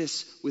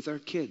exists with our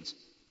kids.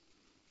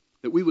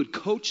 That we would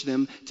coach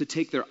them to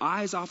take their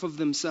eyes off of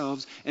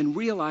themselves and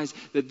realize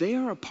that they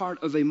are a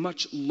part of a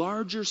much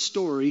larger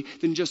story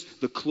than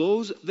just the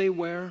clothes they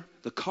wear,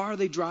 the car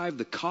they drive,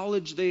 the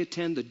college they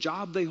attend, the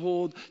job they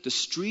hold, the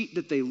street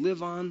that they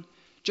live on,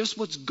 just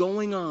what's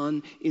going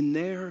on in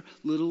their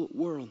little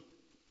world.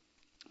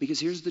 Because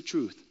here's the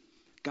truth.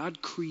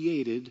 God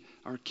created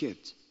our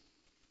kids,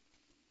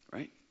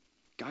 right?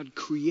 God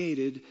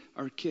created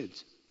our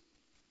kids.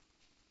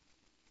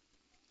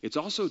 It's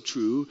also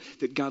true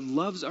that God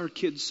loves our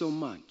kids so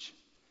much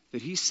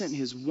that he sent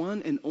his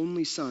one and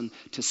only son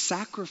to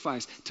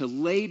sacrifice, to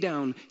lay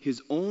down his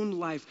own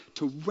life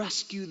to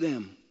rescue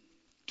them,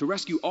 to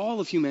rescue all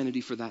of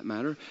humanity for that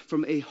matter,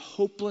 from a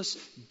hopeless,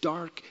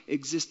 dark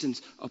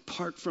existence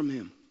apart from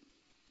him.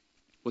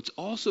 What's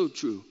also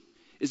true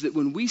is that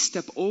when we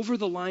step over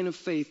the line of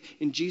faith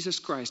in Jesus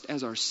Christ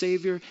as our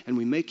Savior and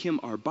we make him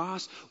our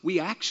boss, we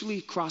actually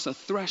cross a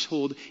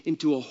threshold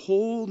into a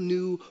whole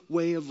new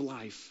way of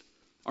life.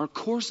 Our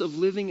course of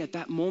living at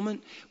that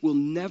moment will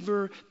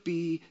never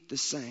be the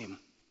same.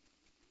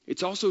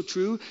 It's also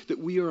true that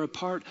we are a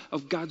part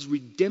of God's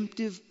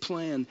redemptive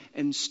plan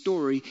and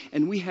story,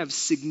 and we have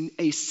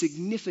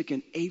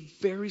a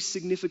very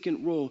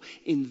significant role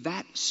in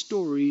that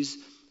story's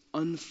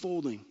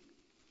unfolding.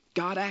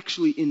 God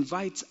actually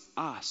invites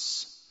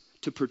us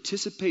to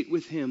participate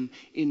with him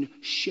in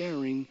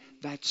sharing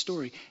that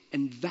story.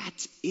 And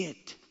that's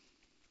it.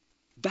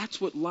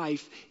 That's what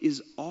life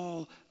is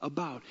all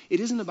about. It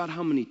isn't about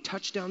how many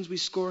touchdowns we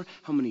score,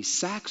 how many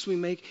sacks we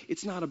make.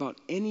 It's not about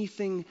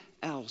anything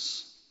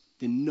else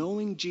than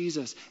knowing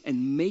Jesus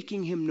and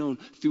making him known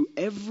through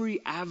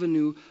every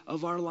avenue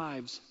of our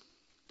lives.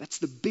 That's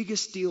the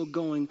biggest deal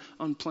going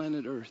on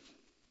planet Earth.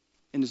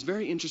 And it's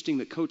very interesting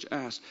that Coach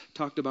Ash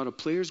talked about a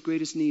player's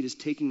greatest need is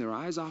taking their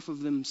eyes off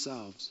of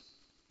themselves.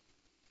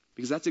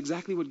 Because that's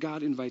exactly what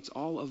God invites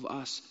all of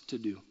us to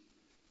do.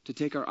 To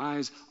take our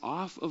eyes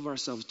off of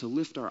ourselves, to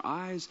lift our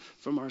eyes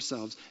from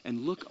ourselves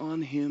and look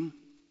on him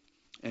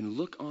and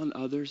look on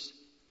others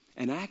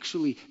and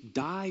actually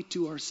die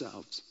to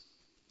ourselves.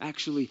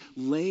 Actually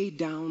lay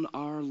down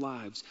our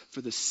lives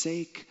for the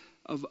sake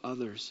of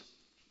others.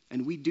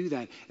 And we do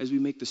that as we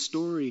make the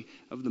story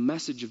of the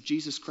message of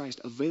Jesus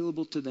Christ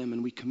available to them,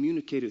 and we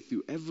communicate it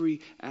through every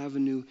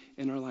avenue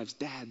in our lives.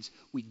 Dads,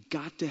 we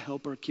got to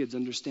help our kids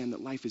understand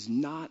that life is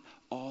not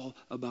all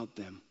about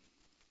them.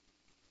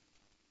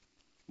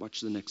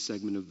 Watch the next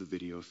segment of the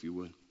video, if you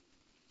would.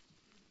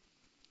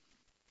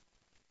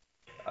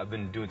 I've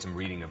been doing some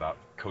reading about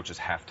coaches'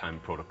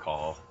 halftime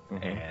protocol,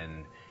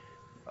 and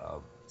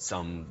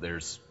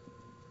there's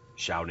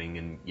shouting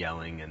and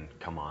yelling and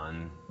come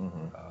on.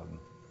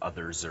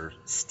 Others are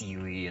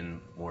steely and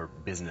more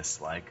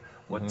business-like.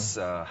 What's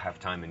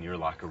halftime in your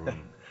locker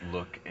room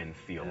look and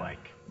feel like?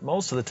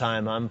 Most of the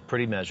time, I'm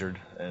pretty measured,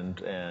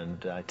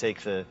 and I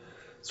take the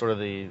sort of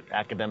the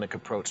academic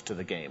approach to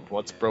the game.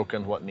 What's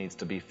broken? What needs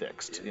to be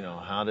fixed? You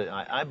know,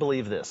 I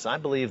believe this. I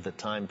believe the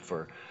time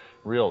for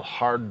real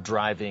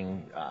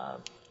hard-driving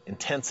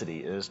intensity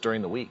is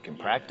during the week in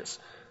practice,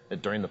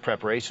 during the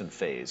preparation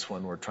phase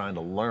when we're trying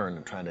to learn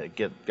and trying to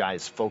get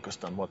guys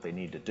focused on what they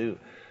need to do.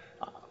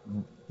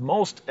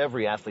 Most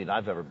every athlete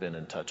I've ever been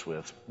in touch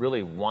with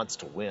really wants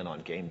to win on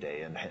game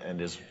day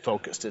and is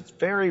focused. It's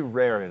very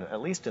rare,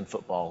 at least in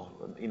football,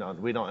 you know,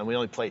 we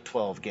only play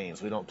 12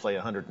 games. We don't play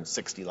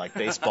 160 like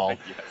baseball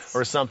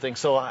or something.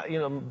 So, you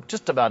know,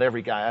 just about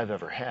every guy I've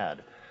ever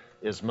had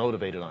is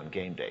motivated on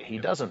game day. He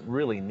doesn't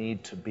really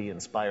need to be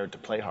inspired to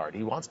play hard.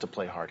 He wants to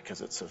play hard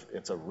because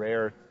it's a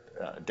rare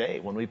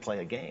day when we play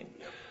a game.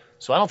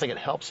 So I don't think it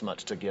helps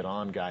much to get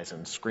on guys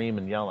and scream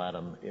and yell at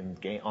them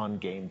on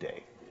game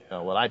day.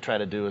 What I try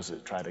to do is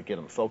try to get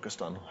them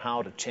focused on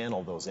how to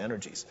channel those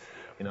energies.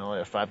 You know,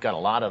 if I've got a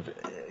lot of,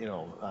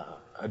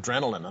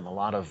 adrenaline and a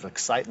lot of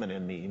excitement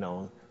in me, you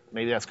know,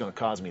 maybe that's going to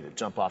cause me to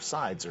jump off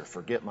sides or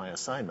forget my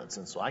assignments.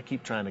 And so I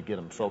keep trying to get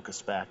them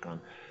focused back on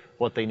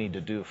what they need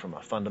to do from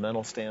a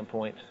fundamental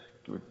standpoint,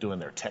 doing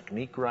their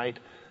technique right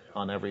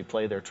on every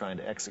play they're trying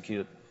to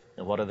execute,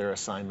 and what are their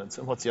assignments,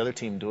 and what's the other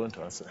team doing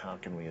to us, and how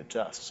can we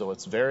adjust. So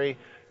it's very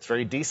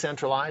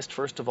decentralized,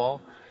 first of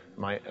all.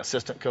 My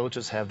assistant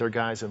coaches have their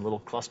guys in little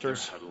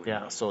clusters.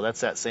 Yeah, so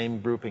that's that same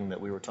grouping that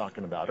we were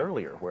talking about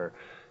earlier, where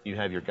you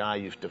have your guy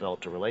you've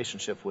developed a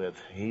relationship with.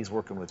 He's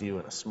working with you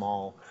in a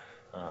small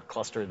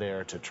cluster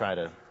there to try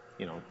to,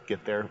 you know,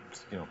 get their,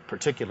 you know,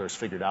 particulars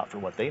figured out for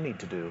what they need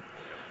to do.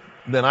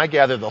 Then I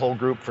gather the whole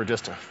group for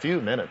just a few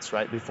minutes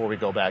right before we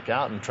go back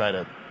out and try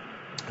to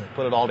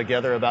put it all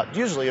together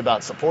usually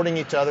about supporting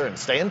each other and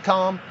staying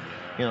calm,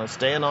 you know,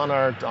 staying on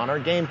our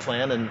game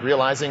plan and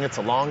realizing it's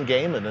a long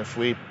game, and if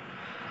we,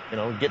 you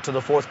know, get to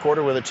the fourth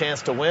quarter with a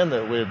chance to win,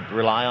 that we'd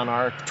rely on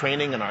our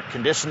training and our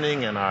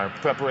conditioning and our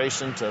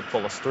preparation to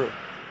pull us through.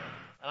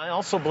 And I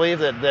also believe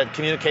that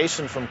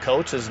communication from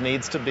coaches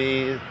needs to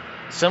be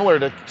similar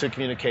to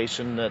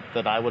communication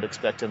that I would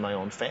expect in my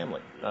own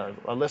family.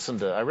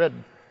 I read,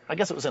 I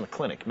guess it was in a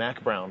clinic,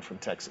 Mac Brown from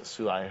Texas,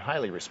 who I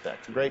highly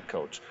respect, a great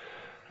coach.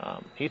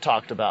 He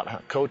talked about how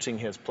coaching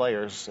his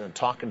players and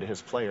talking to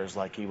his players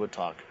like he would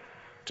talk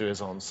to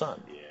his own son.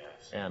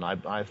 And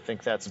I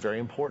think that's very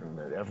important,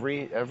 that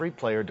every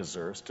player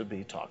deserves to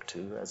be talked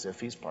to as if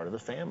he's part of the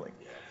family.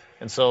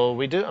 And so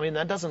we do. I mean,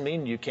 that doesn't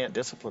mean you can't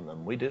discipline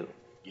them. We do.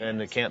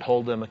 And they can't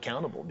hold them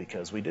accountable,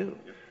 because we do.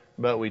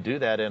 But we do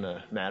that in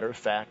a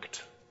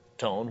matter-of-fact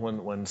tone.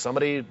 When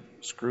somebody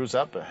screws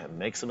up and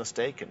makes a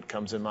mistake and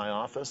comes in my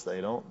office,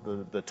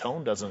 the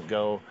tone doesn't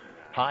go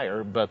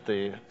higher, but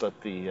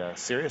the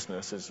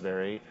seriousness is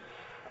very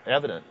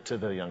evident to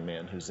the young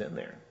man who's in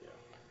there.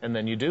 And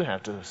then you do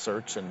have to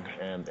search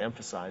and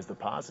emphasize the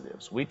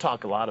positives. We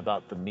talk a lot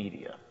about the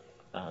media.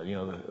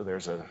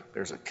 There's a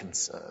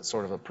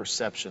sort of a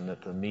perception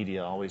that the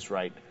media always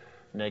write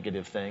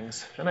negative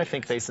things, and I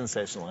think they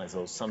sensationalize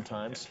those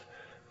sometimes.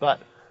 But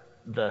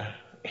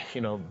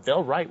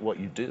they'll write what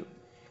you do.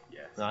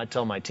 Now, I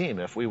tell my team,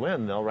 if we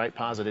win, they'll write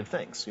positive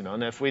things.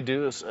 And if we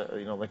do,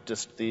 like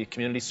just the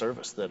community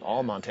service that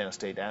all Montana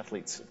State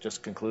athletes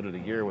just concluded a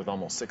year with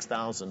almost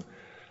 6,000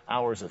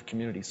 hours of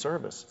community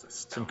service.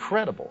 It's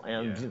incredible,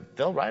 and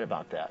they'll write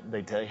about that.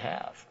 They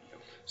have.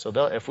 So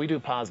if we do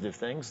positive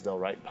things, they'll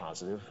write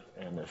positive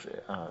and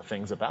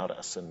things about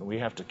us. And we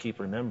have to keep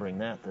remembering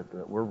that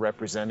we're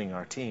representing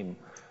our team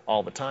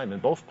all the time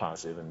in both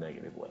positive and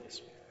negative ways.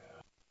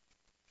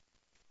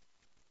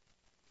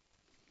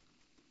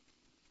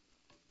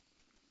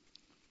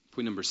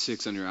 Point number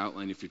 6 on your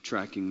outline, if you're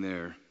tracking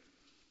there.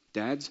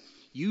 Dads,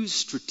 use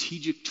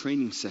strategic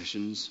training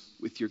sessions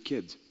with your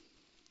kids.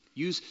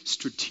 Use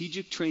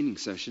strategic training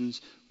sessions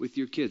with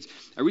your kids.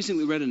 I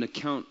recently read an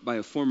account by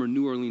a former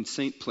New Orleans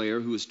Saint player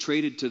who was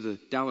traded to the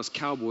Dallas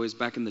Cowboys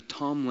back in the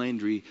Tom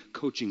Landry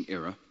coaching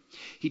era.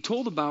 He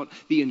told about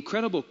the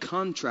incredible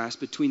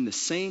contrast between the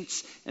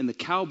Saints and the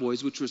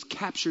Cowboys, which was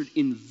captured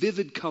in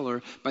vivid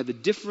color by the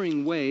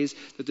differing ways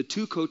that the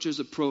two coaches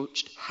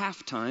approached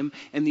halftime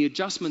and the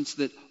adjustments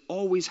that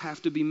always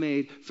have to be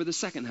made for the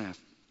second half.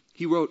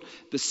 He wrote,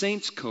 the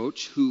Saints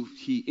coach, who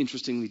he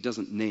interestingly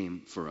doesn't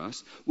name for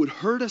us, would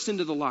herd us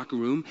into the locker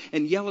room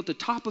and yell at the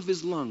top of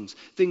his lungs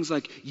things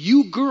like,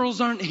 you girls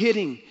aren't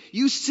hitting,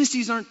 you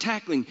sissies aren't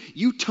tackling,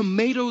 you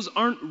tomatoes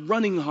aren't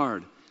running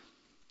hard.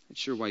 Not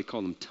sure why he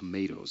called them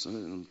tomatoes. I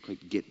don't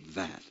quite get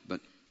that.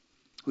 But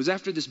it was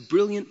after this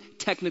brilliant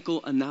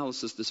technical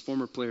analysis, this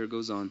former player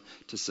goes on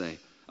to say,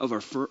 of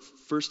our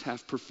first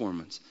half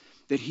performance,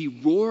 that he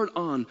roared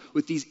on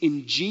with these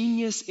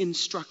ingenious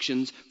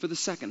instructions for the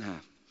second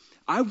half.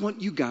 I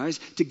want you guys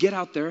to get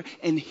out there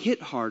and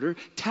hit harder,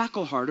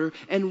 tackle harder,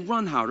 and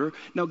run harder.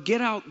 Now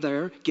get out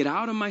there, get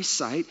out of my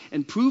sight,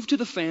 and prove to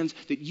the fans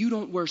that you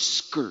don't wear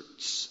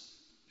skirts,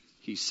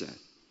 he said.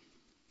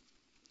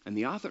 And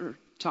the author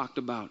talked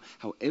about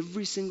how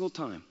every single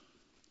time,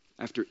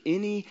 after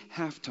any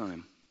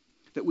halftime,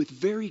 that with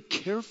very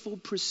careful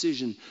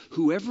precision,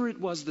 whoever it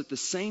was that the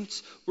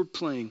Saints were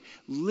playing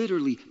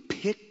literally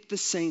picked the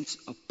Saints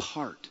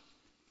apart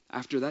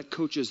after that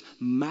coach's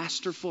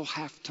masterful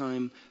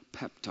halftime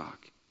pep talk.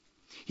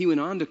 He went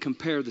on to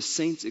compare the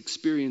Saints'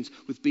 experience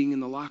with being in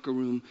the locker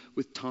room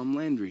with Tom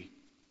Landry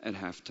at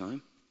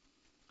halftime.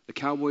 The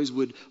Cowboys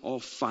would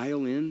all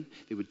file in,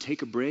 they would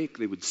take a break,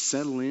 they would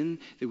settle in,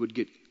 they would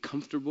get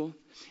comfortable.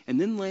 And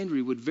then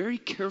Landry would very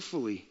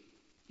carefully,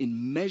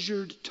 in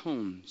measured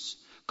tones,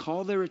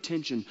 call their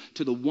attention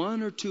to the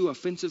one or two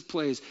offensive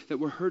plays that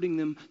were hurting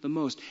them the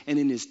most. And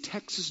in his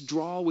Texas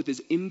drawl with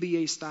his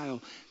NBA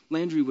style,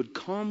 Landry would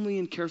calmly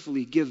and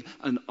carefully give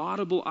an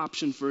audible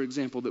option, for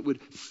example, that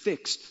would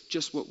fix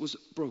just what was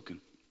broken.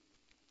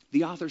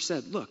 The author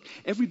said, look,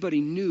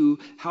 everybody knew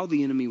how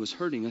the enemy was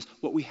hurting us,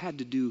 what we had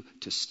to do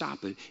to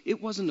stop it.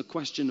 It was a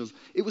question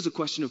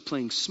of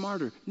playing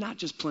smarter, not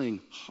just playing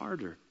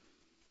harder.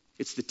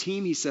 It's the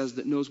team, he says,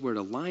 that knows where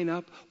to line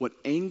up, what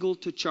angle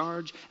to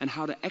charge, and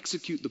how to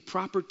execute the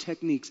proper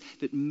techniques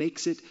that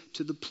makes it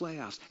to the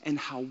playoffs. And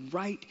how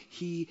right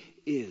he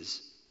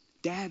is.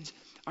 Dads,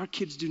 our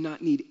kids do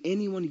not need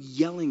anyone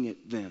yelling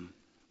at them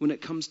when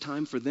it comes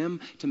time for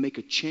them to make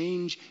a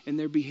change in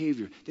their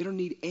behavior. They don't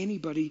need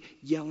anybody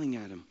yelling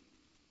at them.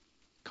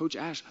 Coach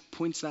Ash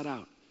points that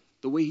out.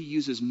 The way he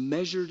uses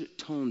measured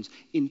tones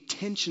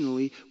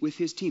intentionally with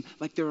his team,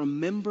 like they're a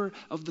member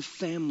of the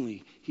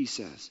family, he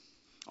says.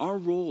 Our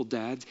role,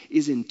 dads,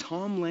 is in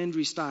Tom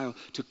Landry style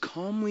to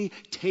calmly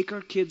take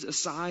our kids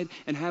aside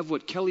and have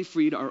what Kelly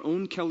Freed, our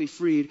own Kelly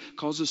Freed,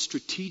 calls a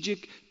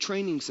strategic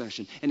training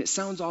session. And it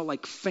sounds all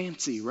like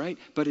fancy, right?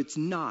 But it's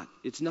not.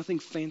 It's nothing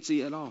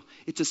fancy at all.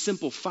 It's a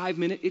simple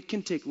 5-minute, it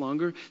can take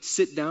longer,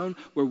 sit down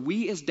where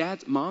we as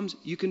dads, moms,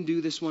 you can do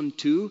this one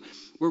too,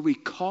 where we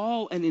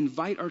call and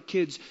invite our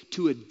kids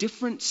to a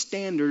different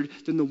standard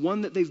than the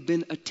one that they've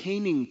been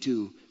attaining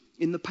to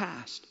in the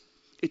past.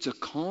 It's a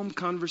calm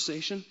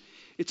conversation.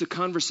 It's a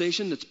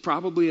conversation that's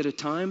probably at a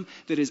time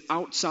that is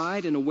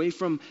outside and away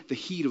from the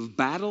heat of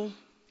battle.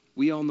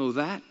 We all know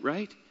that,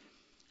 right?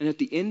 And at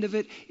the end of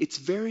it, it's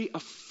very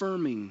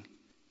affirming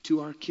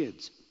to our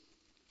kids.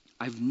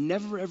 I've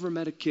never ever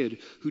met a kid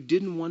who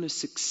didn't want to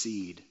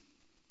succeed.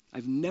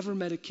 I've never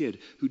met a kid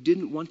who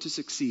didn't want to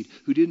succeed,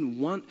 who didn't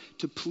want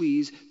to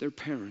please their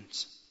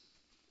parents.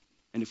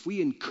 And if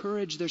we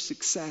encourage their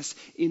success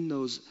in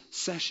those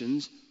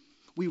sessions,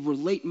 we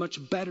relate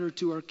much better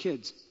to our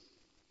kids.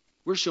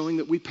 We're showing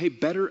that we pay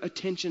better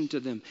attention to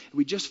them.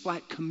 We just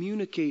flat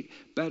communicate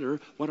better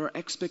what our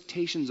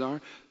expectations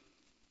are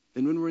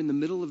than when we're in the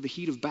middle of the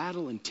heat of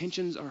battle and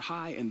tensions are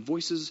high and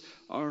voices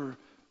are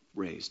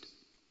raised.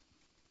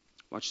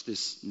 Watch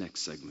this next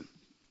segment.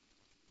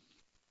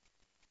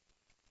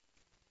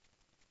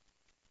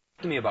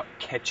 Talk to me about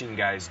catching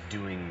guys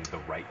doing the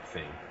right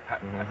thing.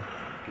 Can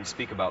you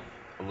speak about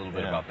a little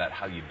bit about that,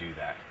 how you do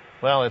that?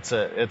 Well, it's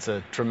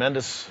a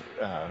tremendous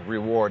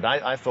reward.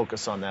 I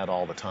focus on that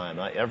all the time.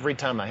 Every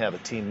time I have a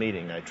team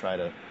meeting, I try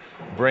to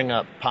bring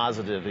up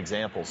positive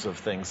examples of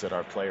things that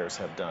our players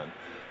have done.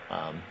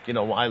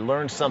 I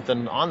learned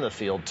something on the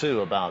field,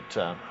 too, about,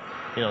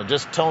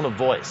 just tone of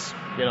voice.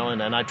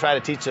 And I try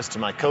to teach this to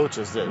my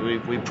coaches that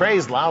we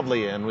praise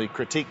loudly and we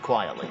critique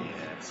quietly.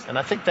 And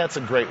I think that's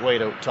a great way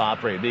to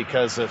operate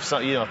because if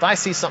I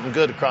see something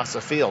good across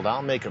the field,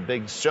 I'll make a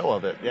big show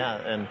of it. Yeah,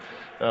 and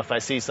if I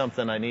see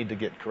something I need to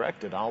get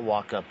corrected, I'll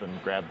walk up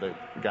and grab the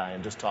guy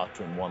and just talk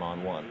to him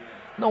one-on-one.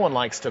 No one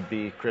likes to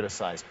be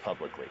criticized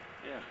publicly.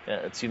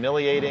 It's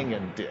humiliating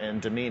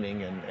and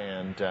demeaning,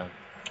 and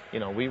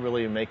we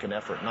really make an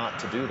effort not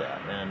to do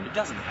that. And it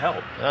doesn't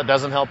help. It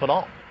doesn't help at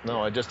all.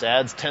 No, it just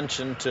adds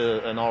tension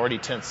to an already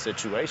tense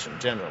situation,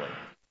 generally.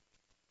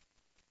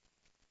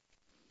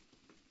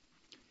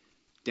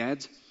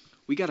 Dads,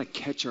 we got to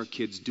catch our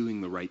kids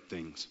doing the right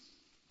things.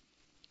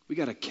 We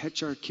got to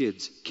catch our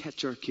kids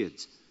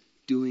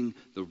doing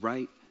the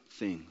right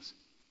things.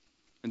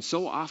 And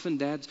so often,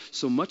 dads,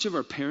 so much of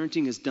our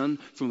parenting is done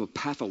from a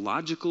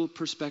pathological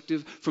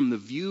perspective, from the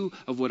view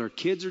of what our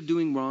kids are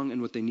doing wrong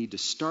and what they need to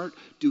start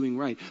doing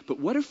right. But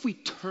what if we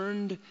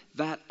turned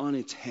that on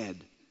its head?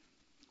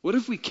 What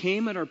if we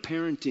came at our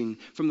parenting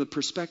from the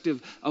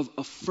perspective of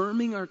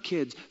affirming our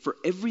kids for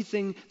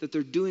everything that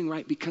they're doing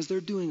right, because they're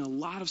doing a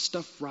lot of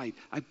stuff right.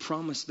 I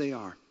promise they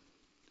are.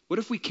 What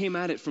if we came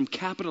at it from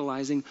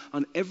capitalizing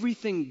on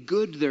everything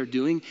good they're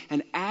doing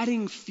and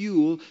adding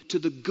fuel to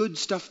the good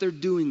stuff they're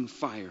doing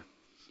fire?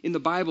 In the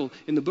Bible,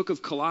 in the book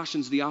of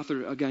Colossians, the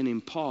author, a guy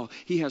named Paul,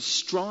 he has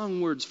strong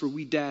words for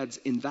we dads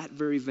in that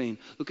very vein.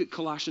 Look at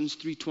Colossians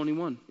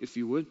 3:21, if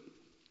you would.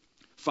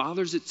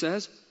 Fathers, it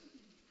says,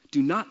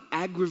 do not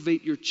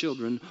aggravate your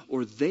children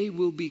or they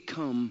will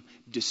become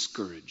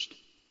discouraged.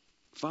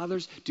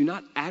 Fathers, do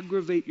not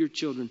aggravate your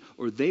children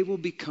or they will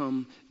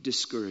become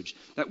discouraged.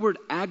 That word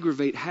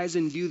aggravate has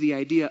in view the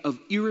idea of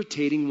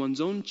irritating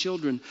one's own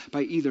children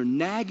by either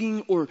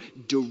nagging or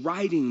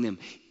deriding them,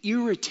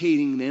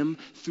 irritating them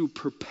through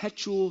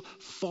perpetual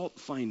fault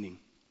finding.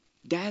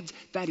 Dads,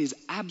 that is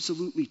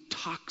absolutely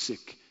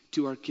toxic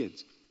to our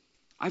kids.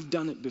 I've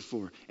done it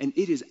before, and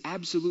it is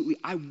absolutely,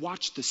 I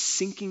watch the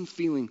sinking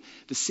feeling,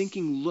 the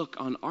sinking look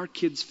on our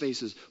kids'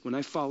 faces when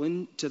I fall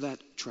into that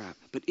trap.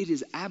 But it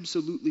is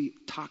absolutely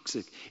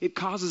toxic. It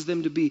causes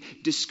them to be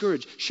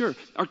discouraged. Sure,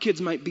 our kids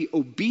might be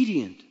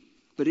obedient,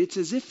 but it's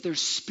as if their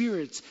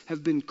spirits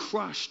have been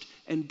crushed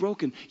and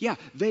broken. Yeah,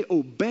 they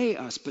obey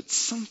us, but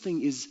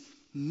something is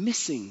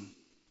missing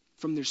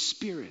from their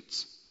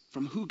spirits,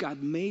 from who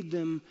God made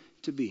them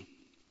to be.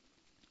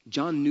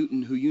 John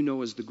Newton, who you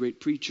know as the great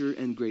preacher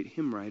and great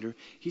hymn writer,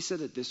 he said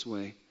it this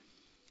way.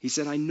 He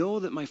said, I know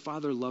that my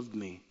father loved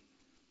me,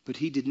 but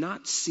he did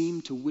not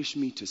seem to wish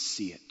me to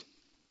see it.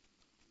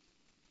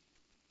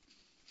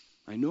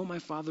 I know my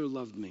father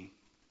loved me,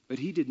 but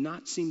he did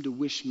not seem to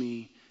wish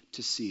me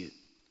to see it.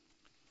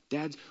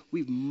 Dads,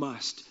 we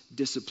must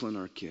discipline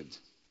our kids.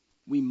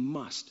 We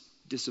must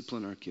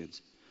discipline our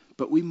kids.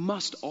 But we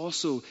must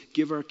also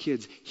give our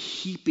kids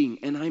heaping,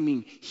 and I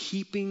mean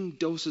heaping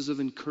doses of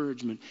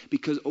encouragement,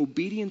 because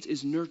obedience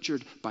is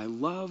nurtured by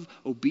love.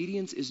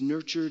 Obedience is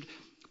nurtured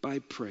by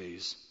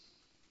praise.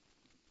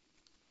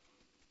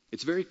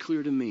 It's very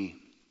clear to me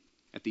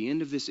at the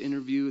end of this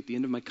interview, at the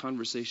end of my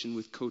conversation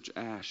with Coach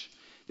Ash,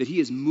 that he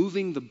is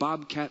moving the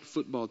Bobcat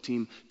football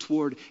team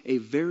toward a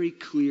very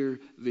clear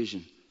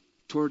vision,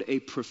 toward a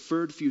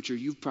preferred future.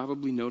 You've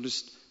probably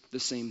noticed the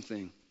same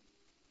thing.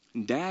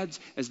 And dads,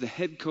 as the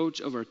head coach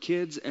of our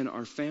kids and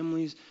our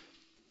families,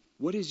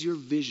 what is your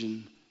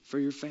vision for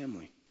your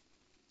family?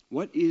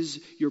 What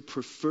is your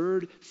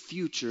preferred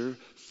future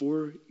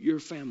for your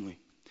family?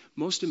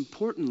 Most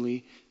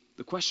importantly,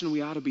 the question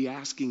we ought to be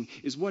asking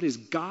is, what is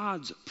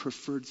God's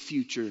preferred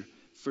future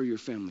for your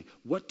family?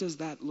 What does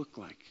that look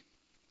like?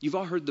 You've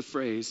all heard the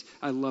phrase,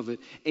 I love it,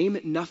 aim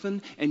at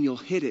nothing and you'll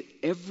hit it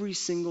every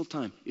single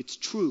time. It's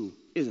true,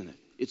 isn't it?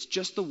 It's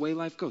just the way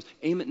life goes.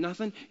 Aim at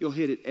nothing, you'll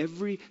hit it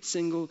every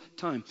single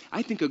time.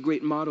 I think a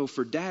great motto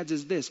for dads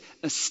is this: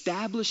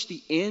 establish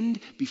the end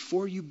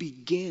before you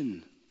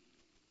begin.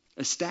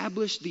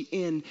 Establish the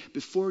end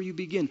before you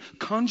begin.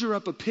 Conjure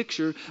up a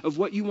picture of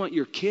what you want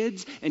your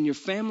kids and your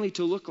family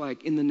to look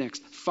like in the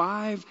next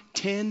 5,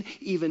 10,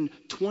 even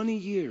 20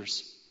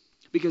 years.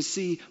 Because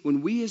see,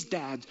 when we as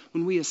dads,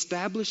 when we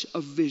establish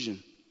a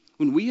vision,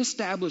 when we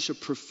establish a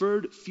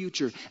preferred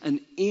future, an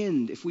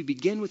end, if we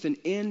begin with an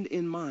end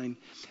in mind,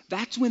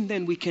 that's when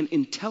then we can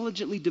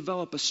intelligently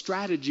develop a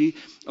strategy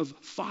of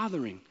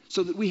fathering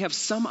so that we have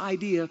some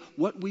idea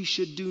what we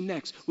should do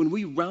next. When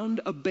we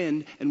round a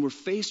bend and we're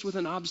faced with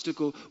an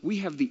obstacle, we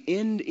have the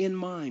end in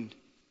mind.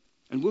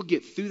 And we'll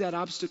get through that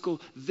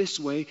obstacle this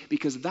way,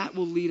 because that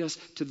will lead us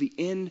to the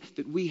end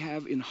that we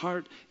have in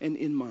heart and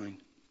in mind.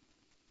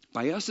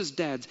 By us as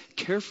dads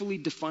carefully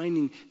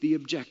defining the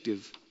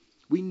objective,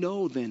 we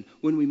know then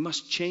when we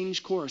must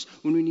change course,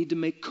 when we need to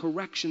make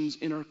corrections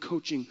in our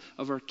coaching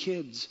of our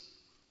kids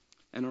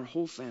and our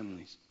whole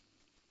families.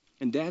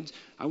 And dads,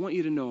 I want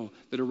you to know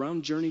that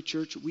around Journey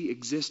Church, we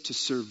exist to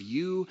serve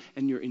you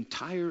and your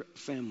entire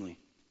family.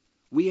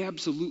 We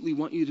absolutely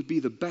want you to be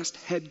the best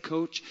head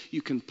coach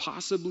you can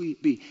possibly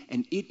be.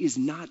 And it is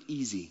not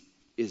easy,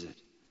 is it?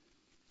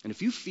 And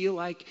if you feel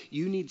like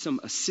you need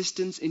some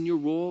assistance in your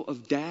role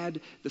of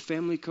dad, the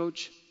family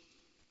coach,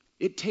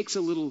 it takes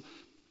a little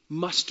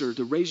muster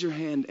to raise your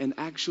hand and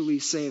actually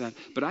say that.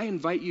 But I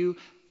invite you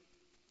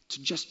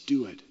to just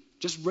do it.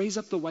 Just raise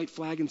up the white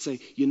flag and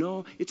say, you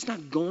know, it's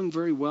not going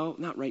very well.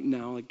 Not right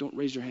now. Like, don't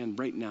raise your hand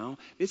right now.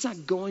 It's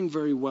not going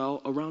very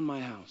well around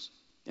my house.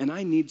 And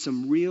I need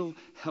some real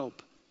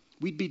help.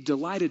 We'd be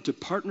delighted to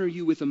partner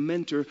you with a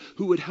mentor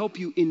who would help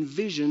you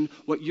envision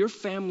what your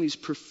family's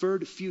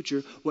preferred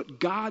future, what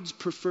God's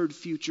preferred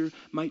future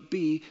might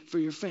be for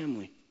your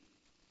family.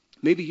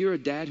 Maybe you're a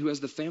dad who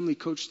has the family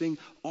coach thing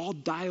all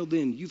dialed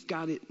in. You've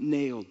got it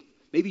nailed.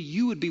 Maybe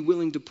you would be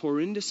willing to pour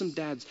into some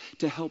dads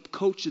to help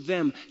coach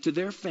them to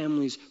their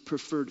family's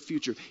preferred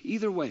future.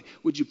 Either way,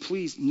 would you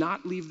please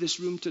not leave this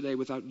room today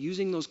without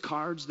using those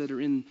cards that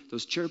are in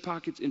those chair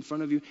pockets in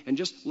front of you, and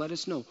just let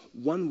us know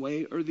one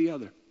way or the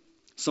other.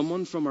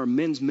 Someone from our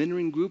men's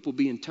mentoring group will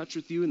be in touch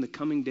with you in the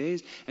coming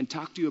days and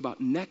talk to you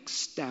about next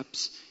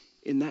steps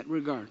in that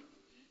regard.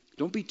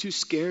 Don't be too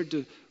scared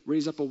to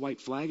raise up a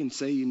white flag and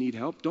say you need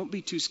help. Don't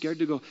be too scared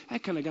to go, I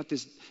kind of got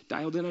this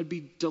dialed in. I'd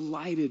be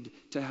delighted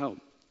to help.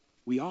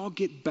 We all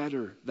get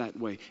better that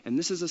way. And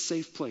this is a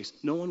safe place.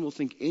 No one will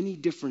think any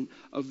different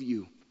of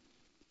you.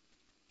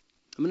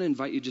 I'm going to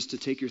invite you just to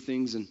take your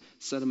things and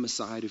set them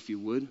aside if you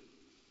would.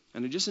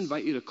 And I just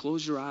invite you to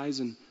close your eyes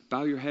and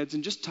bow your heads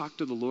and just talk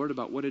to the Lord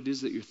about what it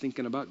is that you're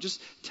thinking about.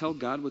 Just tell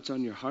God what's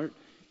on your heart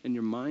and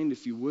your mind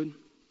if you would.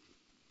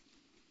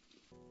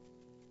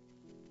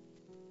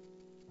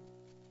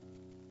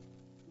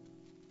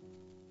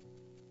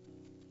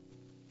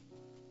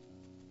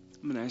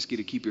 I'm going to ask you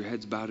to keep your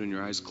heads bowed and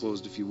your eyes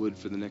closed if you would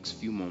for the next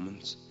few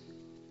moments.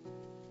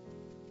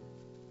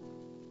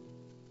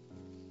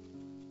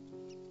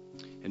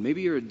 And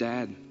maybe you're a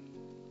dad,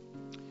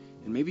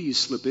 and maybe you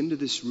slip into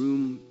this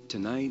room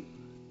tonight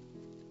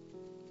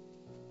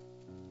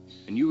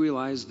and you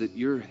realize that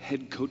your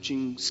head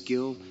coaching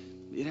skill,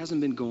 it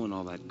hasn't been going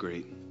all that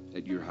great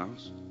at your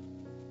house.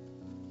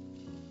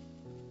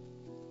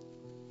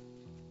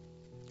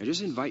 I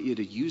just invite you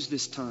to use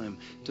this time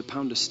to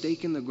pound a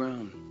stake in the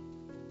ground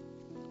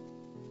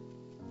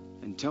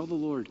and tell the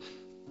Lord,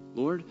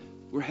 Lord,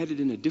 we're headed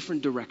in a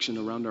different direction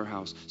around our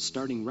house,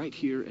 starting right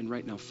here and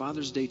right now.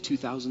 Father's Day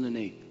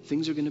 2008.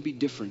 Things are going to be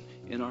different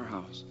in our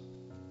house.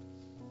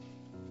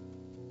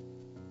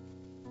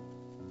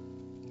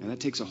 And that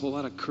takes a whole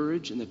lot of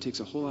courage, and that takes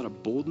a whole lot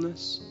of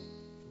boldness.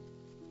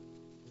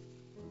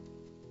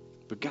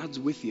 But God's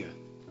with you.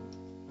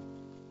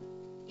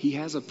 He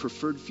has a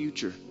preferred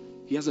future.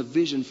 He has a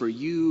vision for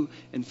you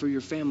and for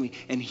your family.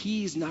 And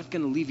He's not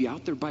going to leave you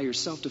out there by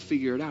yourself to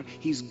figure it out.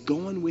 He's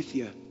going with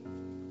you.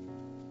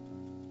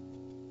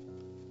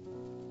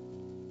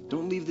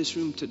 Don't leave this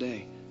room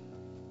today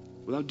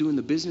without doing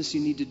the business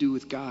you need to do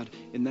with God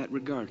in that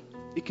regard.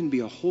 It can be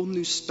a whole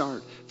new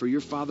start for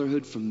your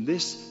fatherhood from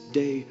this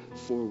day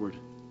forward.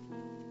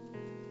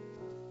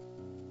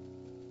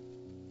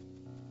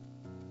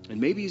 And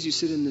maybe as you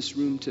sit in this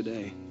room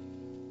today,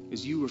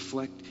 as you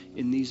reflect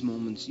in these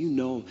moments, you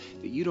know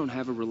that you don't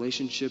have a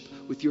relationship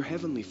with your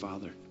Heavenly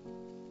Father,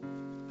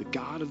 the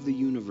God of the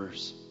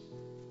universe.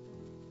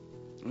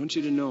 I want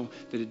you to know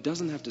that it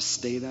doesn't have to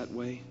stay that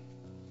way.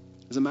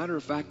 As a matter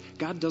of fact,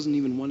 God doesn't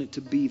even want it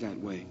to be that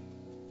way.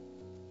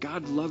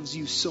 God loves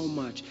you so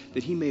much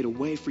that He made a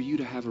way for you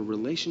to have a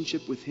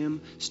relationship with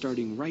Him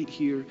starting right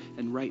here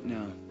and right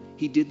now.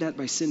 He did that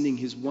by sending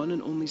His one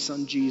and only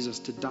Son, Jesus,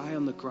 to die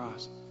on the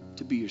cross,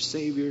 to be your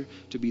Savior,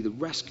 to be the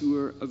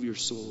rescuer of your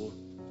soul.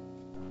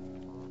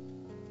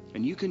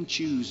 And you can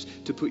choose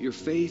to put your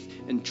faith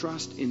and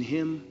trust in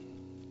Him,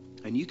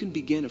 and you can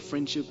begin a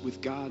friendship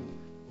with God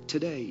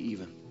today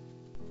even.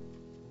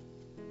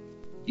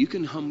 You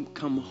can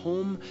come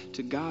home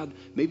to God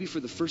maybe for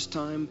the first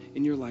time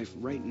in your life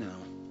right now.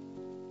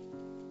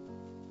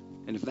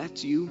 And if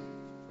that's you,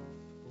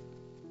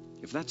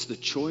 if that's the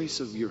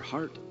choice of your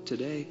heart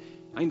today,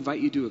 I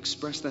invite you to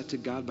express that to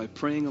God by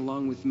praying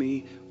along with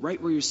me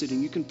right where you're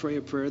sitting. You can pray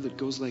a prayer that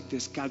goes like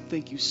this: God,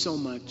 thank you so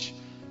much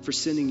for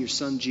sending your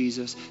Son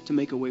Jesus to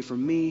make a way for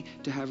me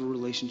to have a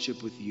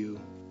relationship with you.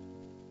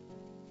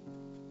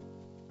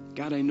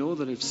 God, I know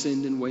that I've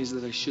sinned in ways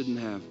that I shouldn't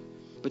have.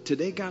 But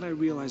today, God, I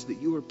realize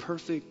that you are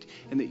perfect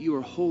and that you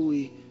are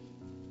holy.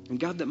 And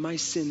God, that my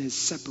sin has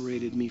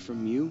separated me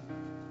from you.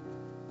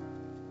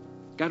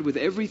 God, with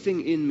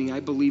everything in me, I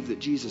believe that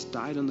Jesus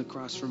died on the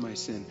cross for my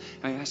sin.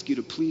 I ask you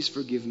to please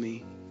forgive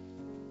me.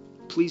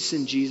 Please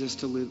send Jesus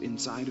to live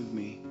inside of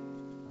me.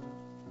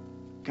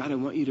 God, I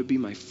want you to be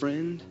my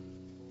friend.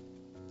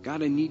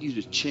 God, I need you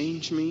to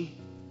change me.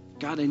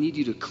 God, I need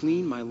you to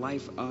clean my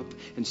life up.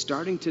 And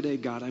starting today,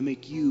 God, I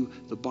make you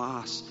the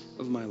boss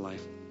of my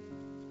life.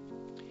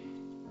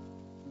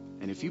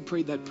 And if you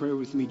prayed that prayer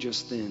with me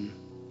just then,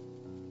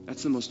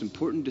 that's the most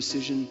important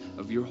decision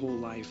of your whole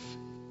life.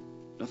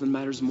 Nothing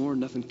matters more,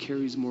 nothing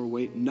carries more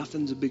weight,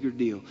 nothing's a bigger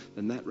deal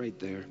than that right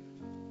there.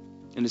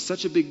 And it's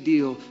such a big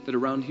deal that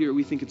around here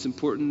we think it's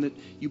important that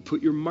you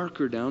put your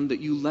marker down, that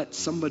you let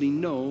somebody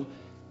know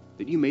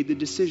that you made the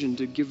decision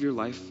to give your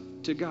life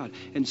to God.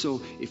 And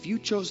so if you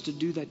chose to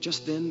do that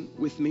just then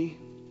with me,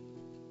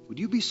 would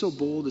you be so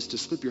bold as to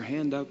slip your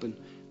hand up and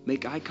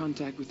make eye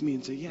contact with me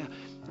and say, yeah,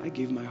 I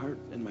gave my heart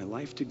and my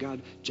life to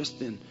God just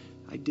then.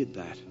 I did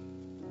that.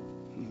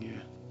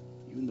 Yeah,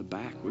 you in the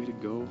back, way to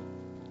go.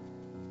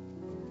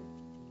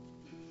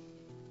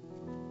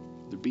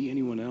 If there be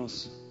anyone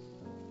else,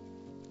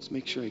 let's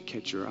make sure I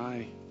catch your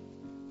eye.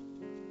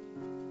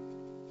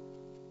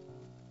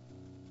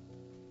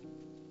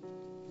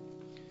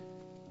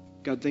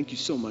 God, thank you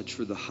so much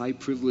for the high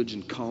privilege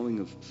and calling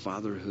of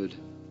fatherhood.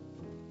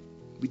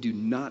 We do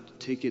not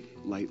take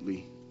it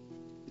lightly.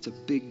 It's a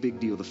big, big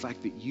deal. The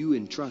fact that you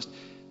entrust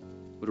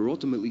what are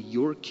ultimately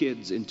your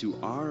kids into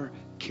our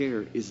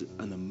care is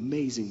an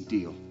amazing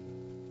deal.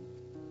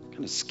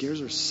 Kind of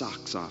scares our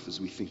socks off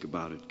as we think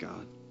about it,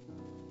 God.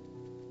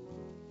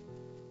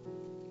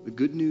 The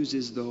good news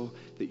is, though,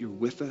 that you're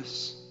with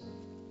us.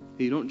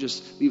 That you don't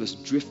just leave us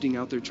drifting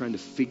out there trying to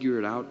figure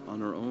it out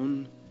on our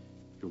own.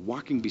 You're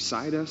walking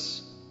beside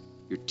us.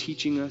 You're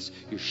teaching us.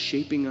 You're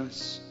shaping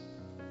us.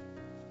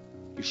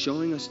 You're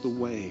showing us the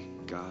way,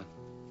 God,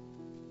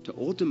 to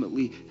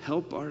ultimately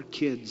help our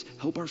kids,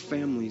 help our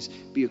families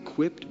be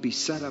equipped, be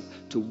set up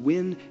to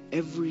win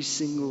every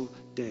single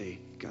day,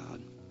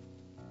 God.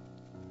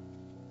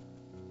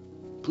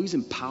 Please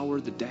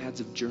empower the dads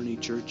of Journey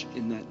Church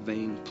in that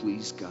vein,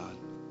 please, God.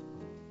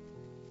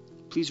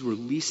 Please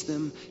release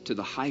them to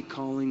the high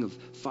calling of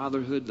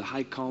fatherhood, the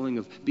high calling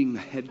of being the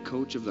head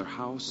coach of their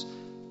house,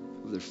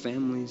 of their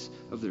families,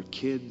 of their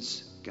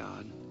kids,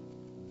 God.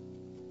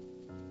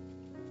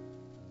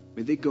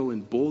 May they go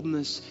in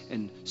boldness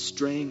and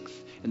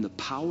strength and the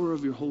power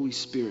of your Holy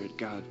Spirit,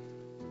 God,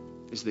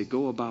 as they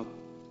go about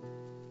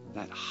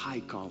that high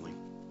calling.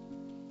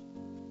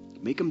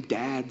 Make them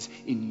dads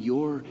in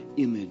your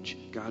image,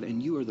 God,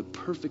 and you are the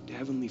perfect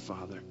Heavenly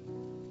Father.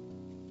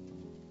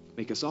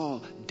 Make us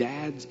all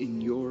dads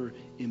in your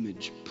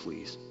image,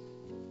 please.